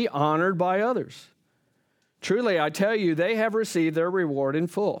streets to be honored by others. Truly, I tell you, they have received their reward in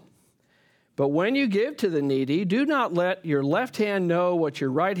full. But when you give to the needy, do not let your left hand know what your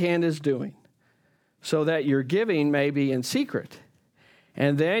right hand is doing, so that your giving may be in secret.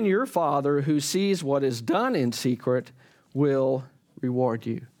 And then your Father who sees what is done in secret will reward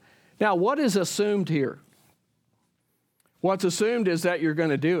you. Now, what is assumed here? What's assumed is that you're going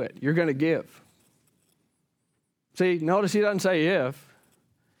to do it. You're going to give. See, notice he doesn't say if.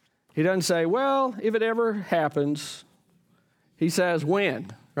 He doesn't say, well, if it ever happens. He says when,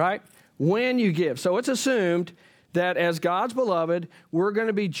 right? When you give. So it's assumed that as God's beloved, we're going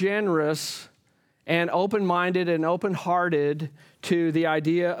to be generous and open-minded and open-hearted to the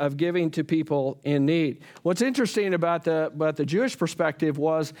idea of giving to people in need. What's interesting about the Jewish perspective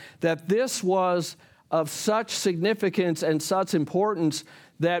was that this was of such significance and such importance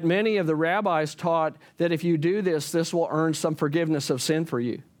that many of the rabbis taught that if you do this, this will earn some forgiveness of sin for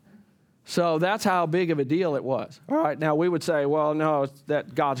you. So that's how big of a deal it was. All right, now we would say, well, no,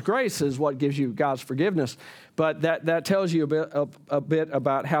 that God's grace is what gives you God's forgiveness. But that tells you a bit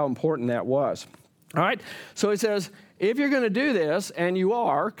about how important that was. All right, so he says, if you're going to do this, and you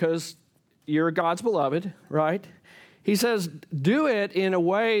are, because you're God's beloved, right? He says, do it in a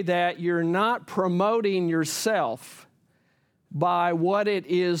way that you're not promoting yourself by what it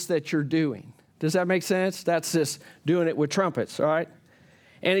is that you're doing. Does that make sense? That's just doing it with trumpets, all right?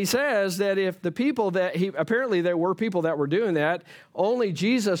 And he says that if the people apparently there were people that were doing that, only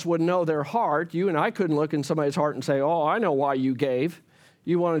Jesus would know their heart. You and I couldn't look in somebody's heart and say, oh, I know why you gave.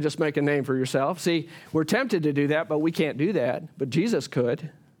 You want to just make a name for yourself. See, we're tempted to do that, but we can't do that. But Jesus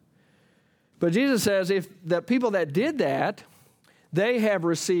could. But Jesus says if the people that did that, they have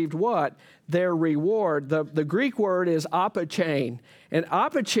received what? Their reward. The Greek word is apachein. And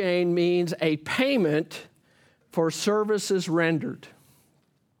apachein means a payment for services rendered.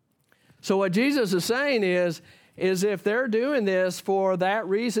 So what Jesus is saying is if they're doing this for that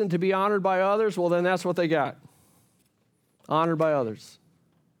reason to be honored by others, well, then that's what they got. Honored by others.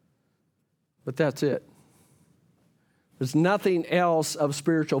 But that's it. There's nothing else of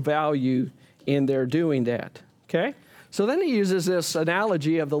spiritual value in their doing that. Okay? So then he uses this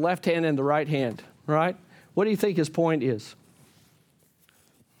analogy of the left hand and the right hand, right? What do you think his point is?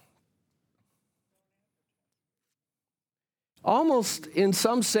 Almost in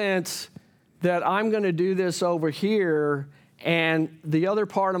some sense that I'm going to do this over here and the other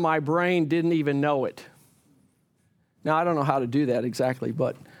part of my brain didn't even know it. Now, I don't know how to do that exactly,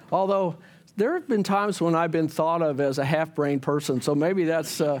 but although there have been times when I've been thought of as a half-brain person, so maybe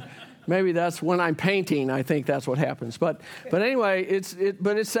that's when I'm painting, I think that's what happens. But anyway, it's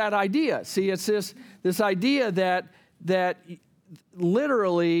that idea. See, it's this idea that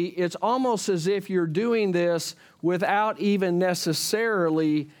literally it's almost as if you're doing this without even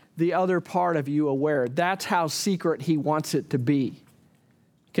necessarily the other part of you aware. That's how secret he wants it to be.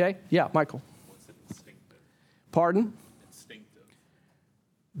 Okay? Yeah, Michael. What's it distinctive? Pardon?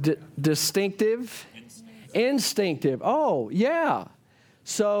 Distinctive? Instinctive. Oh, yeah.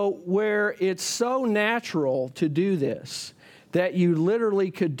 So where it's so natural to do this that you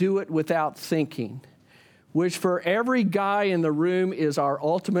literally could do it without thinking, which for every guy in the room is our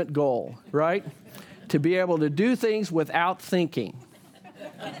ultimate goal, right? To be able to do things without thinking.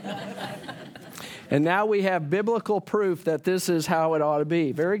 And now we have biblical proof that this is how it ought to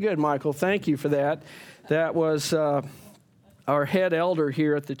be. Very good, Michael. Thank you for that. That was our head elder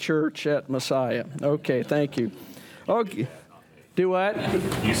here at the church at Messiah. Okay, thank you. Okay. Do what?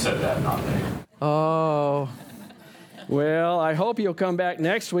 You said that, not me. Oh. Well, I hope you'll come back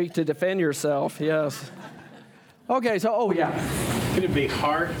next week to defend yourself. Yes. Okay, so, yeah. Could it be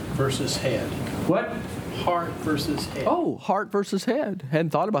heart versus head? What? Heart versus head. Oh, heart versus head.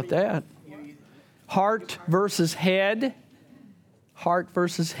 Hadn't thought about that. Heart versus head. Heart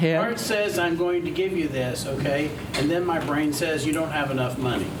versus head. Heart says, I'm going to give you this, okay? And then my brain says, you don't have enough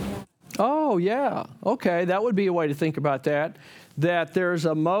money. Oh, yeah. Okay, that would be a way to think about that. That there's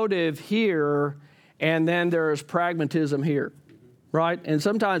a motive here, and then there's pragmatism here, right? And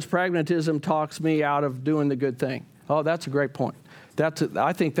sometimes pragmatism talks me out of doing the good thing. Oh, that's a great point.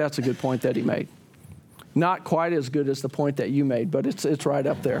 I think that's a good point that he made. Not quite as good as the point that you made, but it's right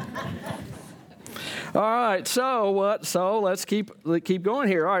up there. All right, so let's keep going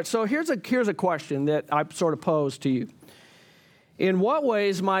here. All right, so here's a question that I sort of posed to you. In what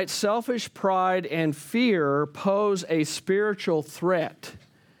ways might selfish pride and fear pose a spiritual threat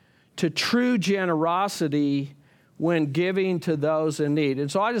to true generosity when giving to those in need?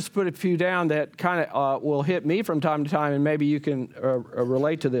 And so I just put a few down that kind of will hit me from time to time, and maybe you can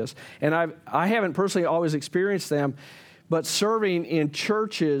relate to this. And I haven't personally always experienced them, but serving in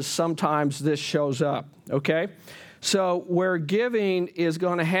churches, sometimes this shows up, okay? So where giving is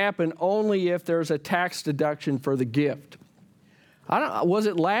going to happen only if there's a tax deduction for the gift. was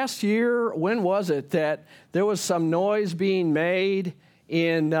it last year? When was it that there was some noise being made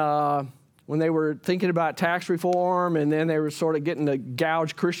in when they were thinking about tax reform, and then they were sort of getting to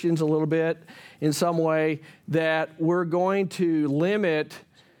gouge Christians a little bit in some way, that we're going to limit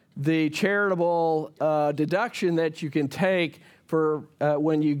the charitable deduction that you can take for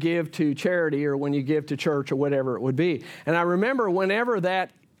when you give to charity or when you give to church or whatever it would be. And I remember whenever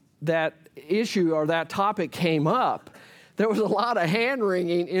that issue or that topic came up, there was a lot of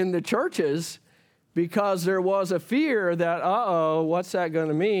hand-wringing in the churches because there was a fear that, what's that going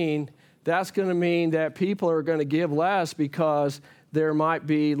to mean? That's going to mean that people are going to give less because there might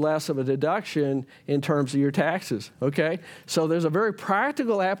be less of a deduction in terms of your taxes, okay? So there's a very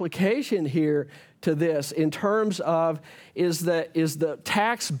practical application here to this in terms of is the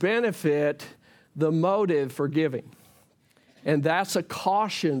tax benefit the motive for giving? And that's a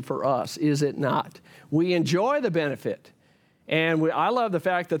caution for us, is it not? We enjoy the benefit. And I love the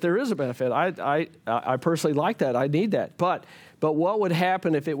fact that there is a benefit. I personally like that. I need that. But what would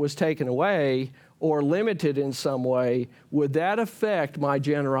happen if it was taken away or limited in some way? Would that affect my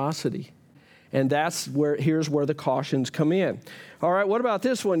generosity? And here's where the cautions come in. All right, what about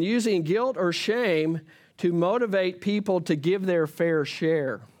this one? Using guilt or shame to motivate people to give their fair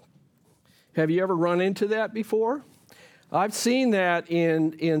share. Have you ever run into that before? I've seen that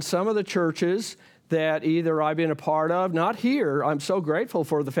in some of the churches that either I've been a part of, not here. I'm so grateful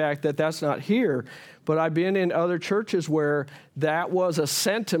for the fact that that's not here, but I've been in other churches where that was a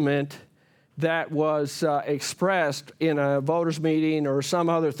sentiment that was expressed in a voters meeting or some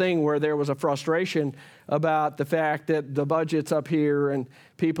other thing where there was a frustration about the fact that the budget's up here and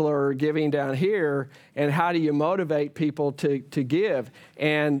people are giving down here, and how do you motivate people to give?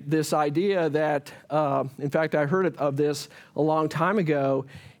 And this idea that, in fact, I heard of this a long time ago,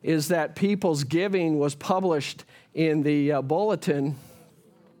 is that people's giving was published in the bulletin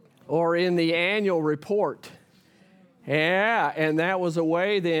or in the annual report. Yeah, and that was a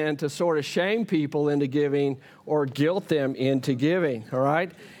way then to sort of shame people into giving or guilt them into giving, all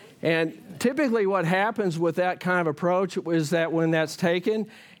right? And typically what happens with that kind of approach is that when that's taken,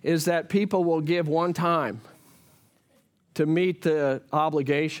 is that people will give one time to meet the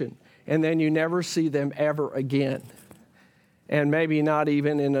obligation, and then you never see them ever again. And maybe not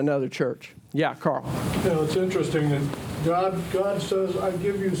even in another church. Yeah, Carl. You know, it's interesting that God says, I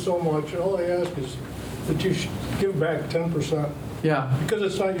give you so much, and all I ask is that you should give back 10%. Yeah. Because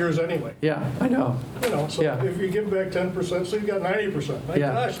it's not yours anyway. Yeah, I know. You know, so if you give back 10%, so you got 90%. My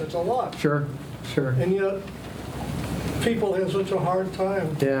gosh, that's a lot. Sure. And yet, people have such a hard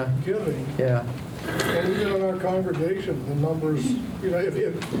time giving. Yeah. And even in our congregation, the numbers, you know,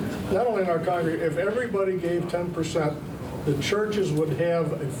 if not only in our congregation, if everybody gave 10%, the churches would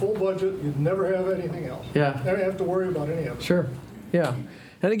have a full budget. You'd never have anything else. Yeah. You don't have to worry about any of it. Sure. Yeah.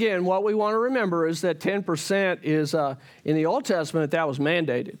 And again, what we want to remember is that 10% is, in the Old Testament, that was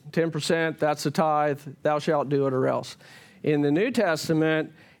mandated. 10%, that's the tithe, thou shalt do it or else. In the New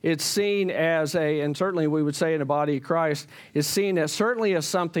Testament, it's seen as and certainly we would say in the body of Christ, it's seen as certainly as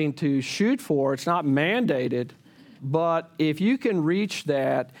something to shoot for. It's not mandated. But if you can reach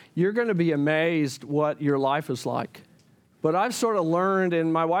that, you're going to be amazed what your life is like. But I've sort of learned,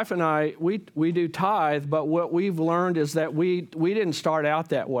 and my wife and I, we do tithe, but what we've learned is that we didn't start out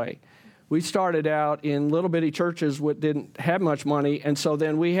that way. We started out in little bitty churches that didn't have much money, and so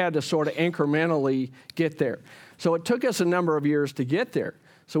then we had to sort of incrementally get there. So it took us a number of years to get there.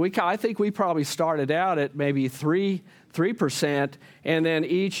 So I think we probably started out at maybe 3%, and then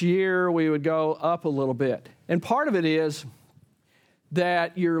each year we would go up a little bit. And part of it is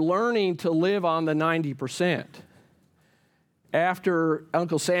that you're learning to live on the 90%. After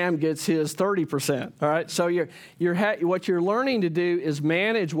Uncle Sam gets his 30%, all right? So what you're learning to do is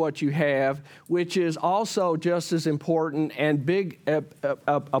manage what you have, which is also just as important and big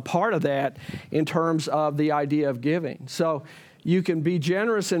a part of that in terms of the idea of giving. So you can be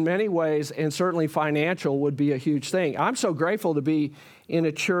generous in many ways, and certainly financial would be a huge thing. I'm so grateful to be in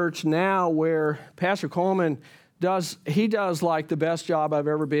a church now where Pastor Coleman does like the best job I've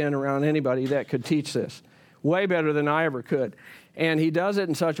ever been around anybody that could teach this. Way better than I ever could. And he does it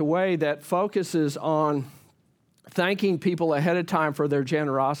in such a way that focuses on thanking people ahead of time for their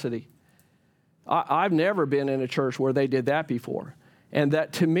generosity. I've never been in a church where they did that before. And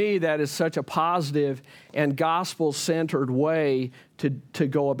that, to me, that is such a positive and gospel-centered way to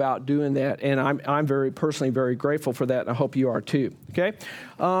go about doing that. And I'm personally very grateful for that, and I hope you are too. Okay?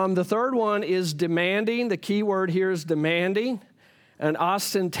 The third one is demanding. The key word here is demanding. An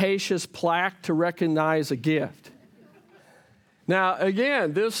ostentatious plaque to recognize a gift. Now,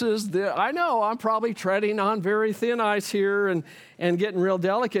 again, I know I'm probably treading on very thin ice here and getting real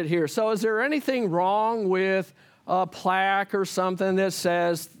delicate here. So is there anything wrong with a plaque or something that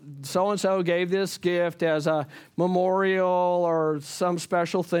says so-and-so gave this gift as a memorial or some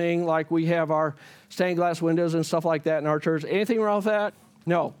special thing, like we have our stained glass windows and stuff like that in our church? Anything wrong with that?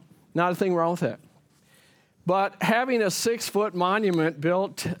 No, not a thing wrong with that. But having a 6-foot monument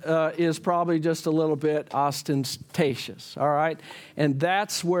built is probably just a little bit ostentatious, all right? And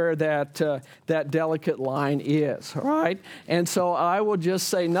that's where that delicate line is, all right? And so I will just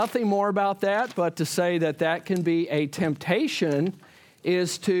say nothing more about that, but to say that can be a temptation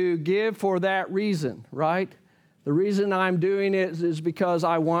is to give for that reason, right? The reason I'm doing it is because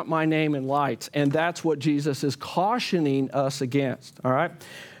I want my name in lights, and that's what Jesus is cautioning us against, all right?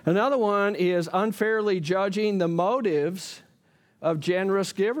 Another one is unfairly judging the motives of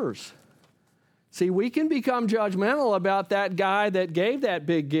generous givers. See, we can become judgmental about that guy that gave that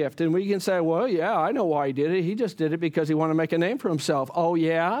big gift, and we can say, well, yeah, I know why he did it. He just did it because he wanted to make a name for himself. Oh,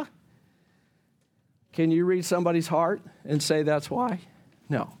 yeah? Can you read somebody's heart and say that's why?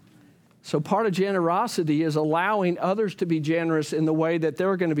 No. So part of generosity is allowing others to be generous in the way that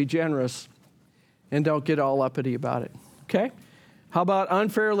they're going to be generous, and don't get all uppity about it, okay? How about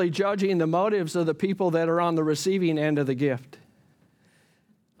unfairly judging the motives of the people that are on the receiving end of the gift?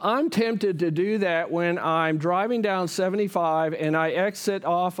 I'm tempted to do that when I'm driving down 75 and I exit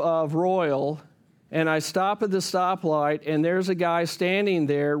off of Royal and I stop at the stoplight and there's a guy standing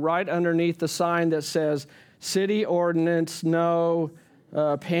there right underneath the sign that says city ordinance, no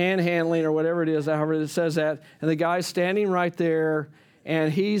panhandling or whatever it is, however it says that, and the guy's standing right there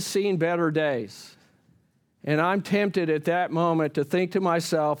and he's seen better days. And I'm tempted at that moment to think to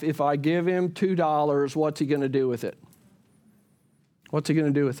myself, if I give him $2, what's he going to do with it? What's he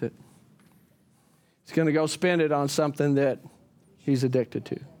going to do with it? He's going to go spend it on something that he's addicted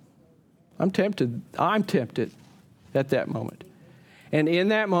to. I'm tempted at that moment. And in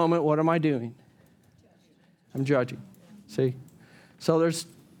that moment, what am I doing? I'm judging. See? So there's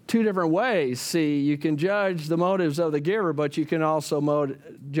two different ways. See, you can judge the motives of the giver, but you can also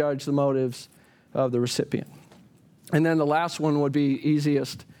judge the motives of the recipient. And then the last one would be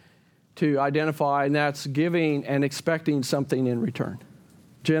easiest to identify, and that's giving and expecting something in return.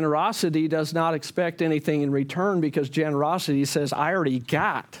 Generosity does not expect anything in return because generosity says, I already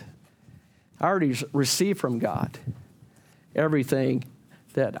received from God everything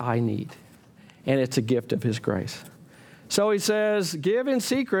that I need. And it's a gift of His grace. So he says, give in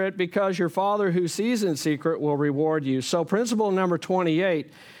secret because your Father who sees in secret will reward you. So principle number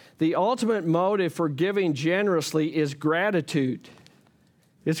 28, the ultimate motive for giving generously is gratitude.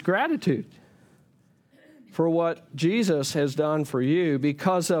 It's gratitude for what Jesus has done for you.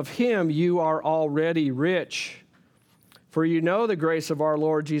 Because of Him, you are already rich. For you know the grace of our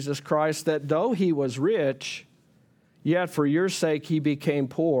Lord Jesus Christ, that though He was rich, yet for your sake He became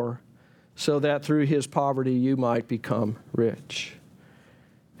poor, so that through His poverty you might become rich.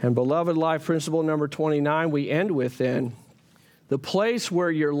 And beloved, life principle number 29, we end with then, the place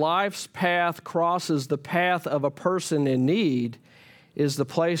where your life's path crosses the path of a person in need is the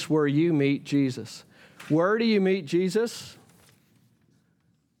place where you meet Jesus. Where do you meet Jesus?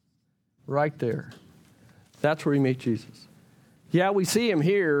 Right there. That's where you meet Jesus. Yeah, we see Him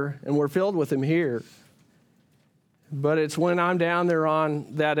here, and we're filled with Him here. But it's when I'm down there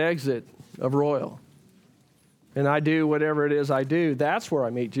on that exit of Royal, and I do whatever it is I do, that's where I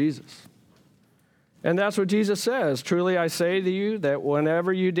meet Jesus. And that's what Jesus says. Truly I say to you that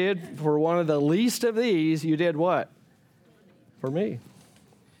whenever you did for one of the least of these, you did what? For me.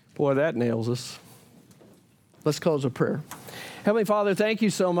 Boy, that nails us. Let's close with prayer. Heavenly Father, thank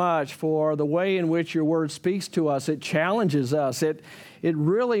you so much for the way in which your word speaks to us. It challenges us. It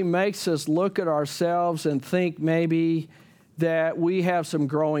really makes us look at ourselves and think maybe that we have some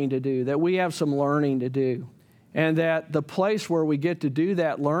growing to do, that we have some learning to do, and that the place where we get to do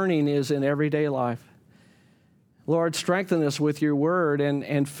that learning is in everyday life. Lord, strengthen us with your word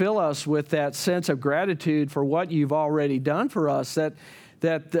and fill us with that sense of gratitude for what you've already done for us,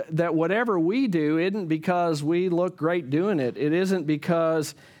 that whatever we do isn't because we look great doing it. It isn't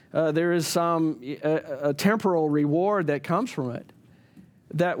because there is some a temporal reward that comes from it.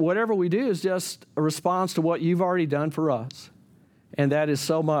 That whatever we do is just a response to what you've already done for us. And that is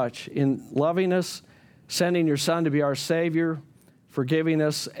so much in loving us, sending your Son to be our Savior, forgiving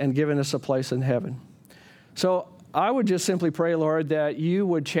us, and giving us a place in heaven. So I would just simply pray, Lord, that you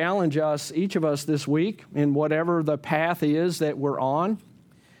would challenge us, each of us this week, in whatever the path is that we're on.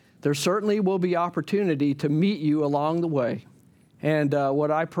 There certainly will be opportunity to meet you along the way. And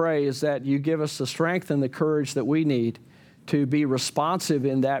what I pray is that you give us the strength and the courage that we need to be responsive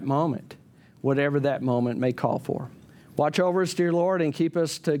in that moment, whatever that moment may call for. Watch over us, dear Lord, and keep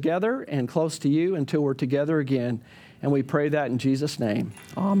us together and close to you until we're together again. And we pray that in Jesus' name.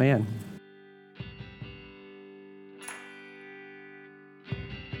 Amen.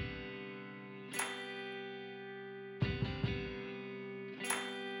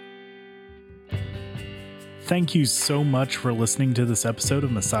 Thank you so much for listening to this episode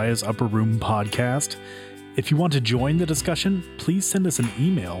of Messiah's Upper Room podcast. If you want to join the discussion, please send us an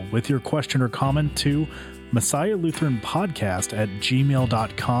email with your question or comment to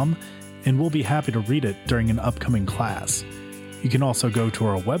messiahlutheranpodcast@gmail.com, and we'll be happy to read it during an upcoming class. You can also go to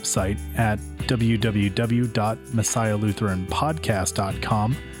our website at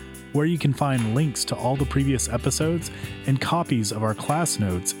www.messiahlutheranpodcast.com, where you can find links to all the previous episodes and copies of our class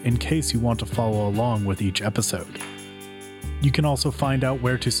notes in case you want to follow along with each episode. You can also find out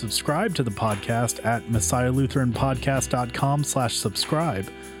where to subscribe to the podcast at messiahlutheranpodcast.com/subscribe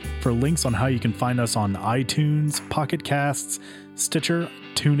for links on how you can find us on iTunes, Pocket Casts, Stitcher,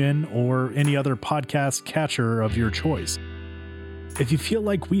 TuneIn, or any other podcast catcher of your choice. If you feel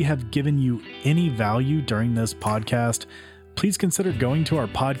like we have given you any value during this podcast, please consider going to our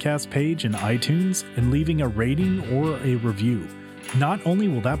podcast page in iTunes and leaving a rating or a review. Not only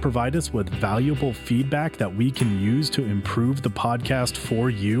will that provide us with valuable feedback that we can use to improve the podcast for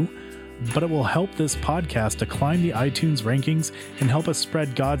you, but it will help this podcast to climb the iTunes rankings and help us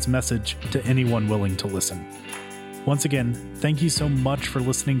spread God's message to anyone willing to listen. Once again, thank you so much for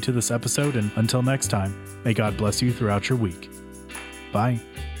listening to this episode, and until next time, may God bless you throughout your week. Bye.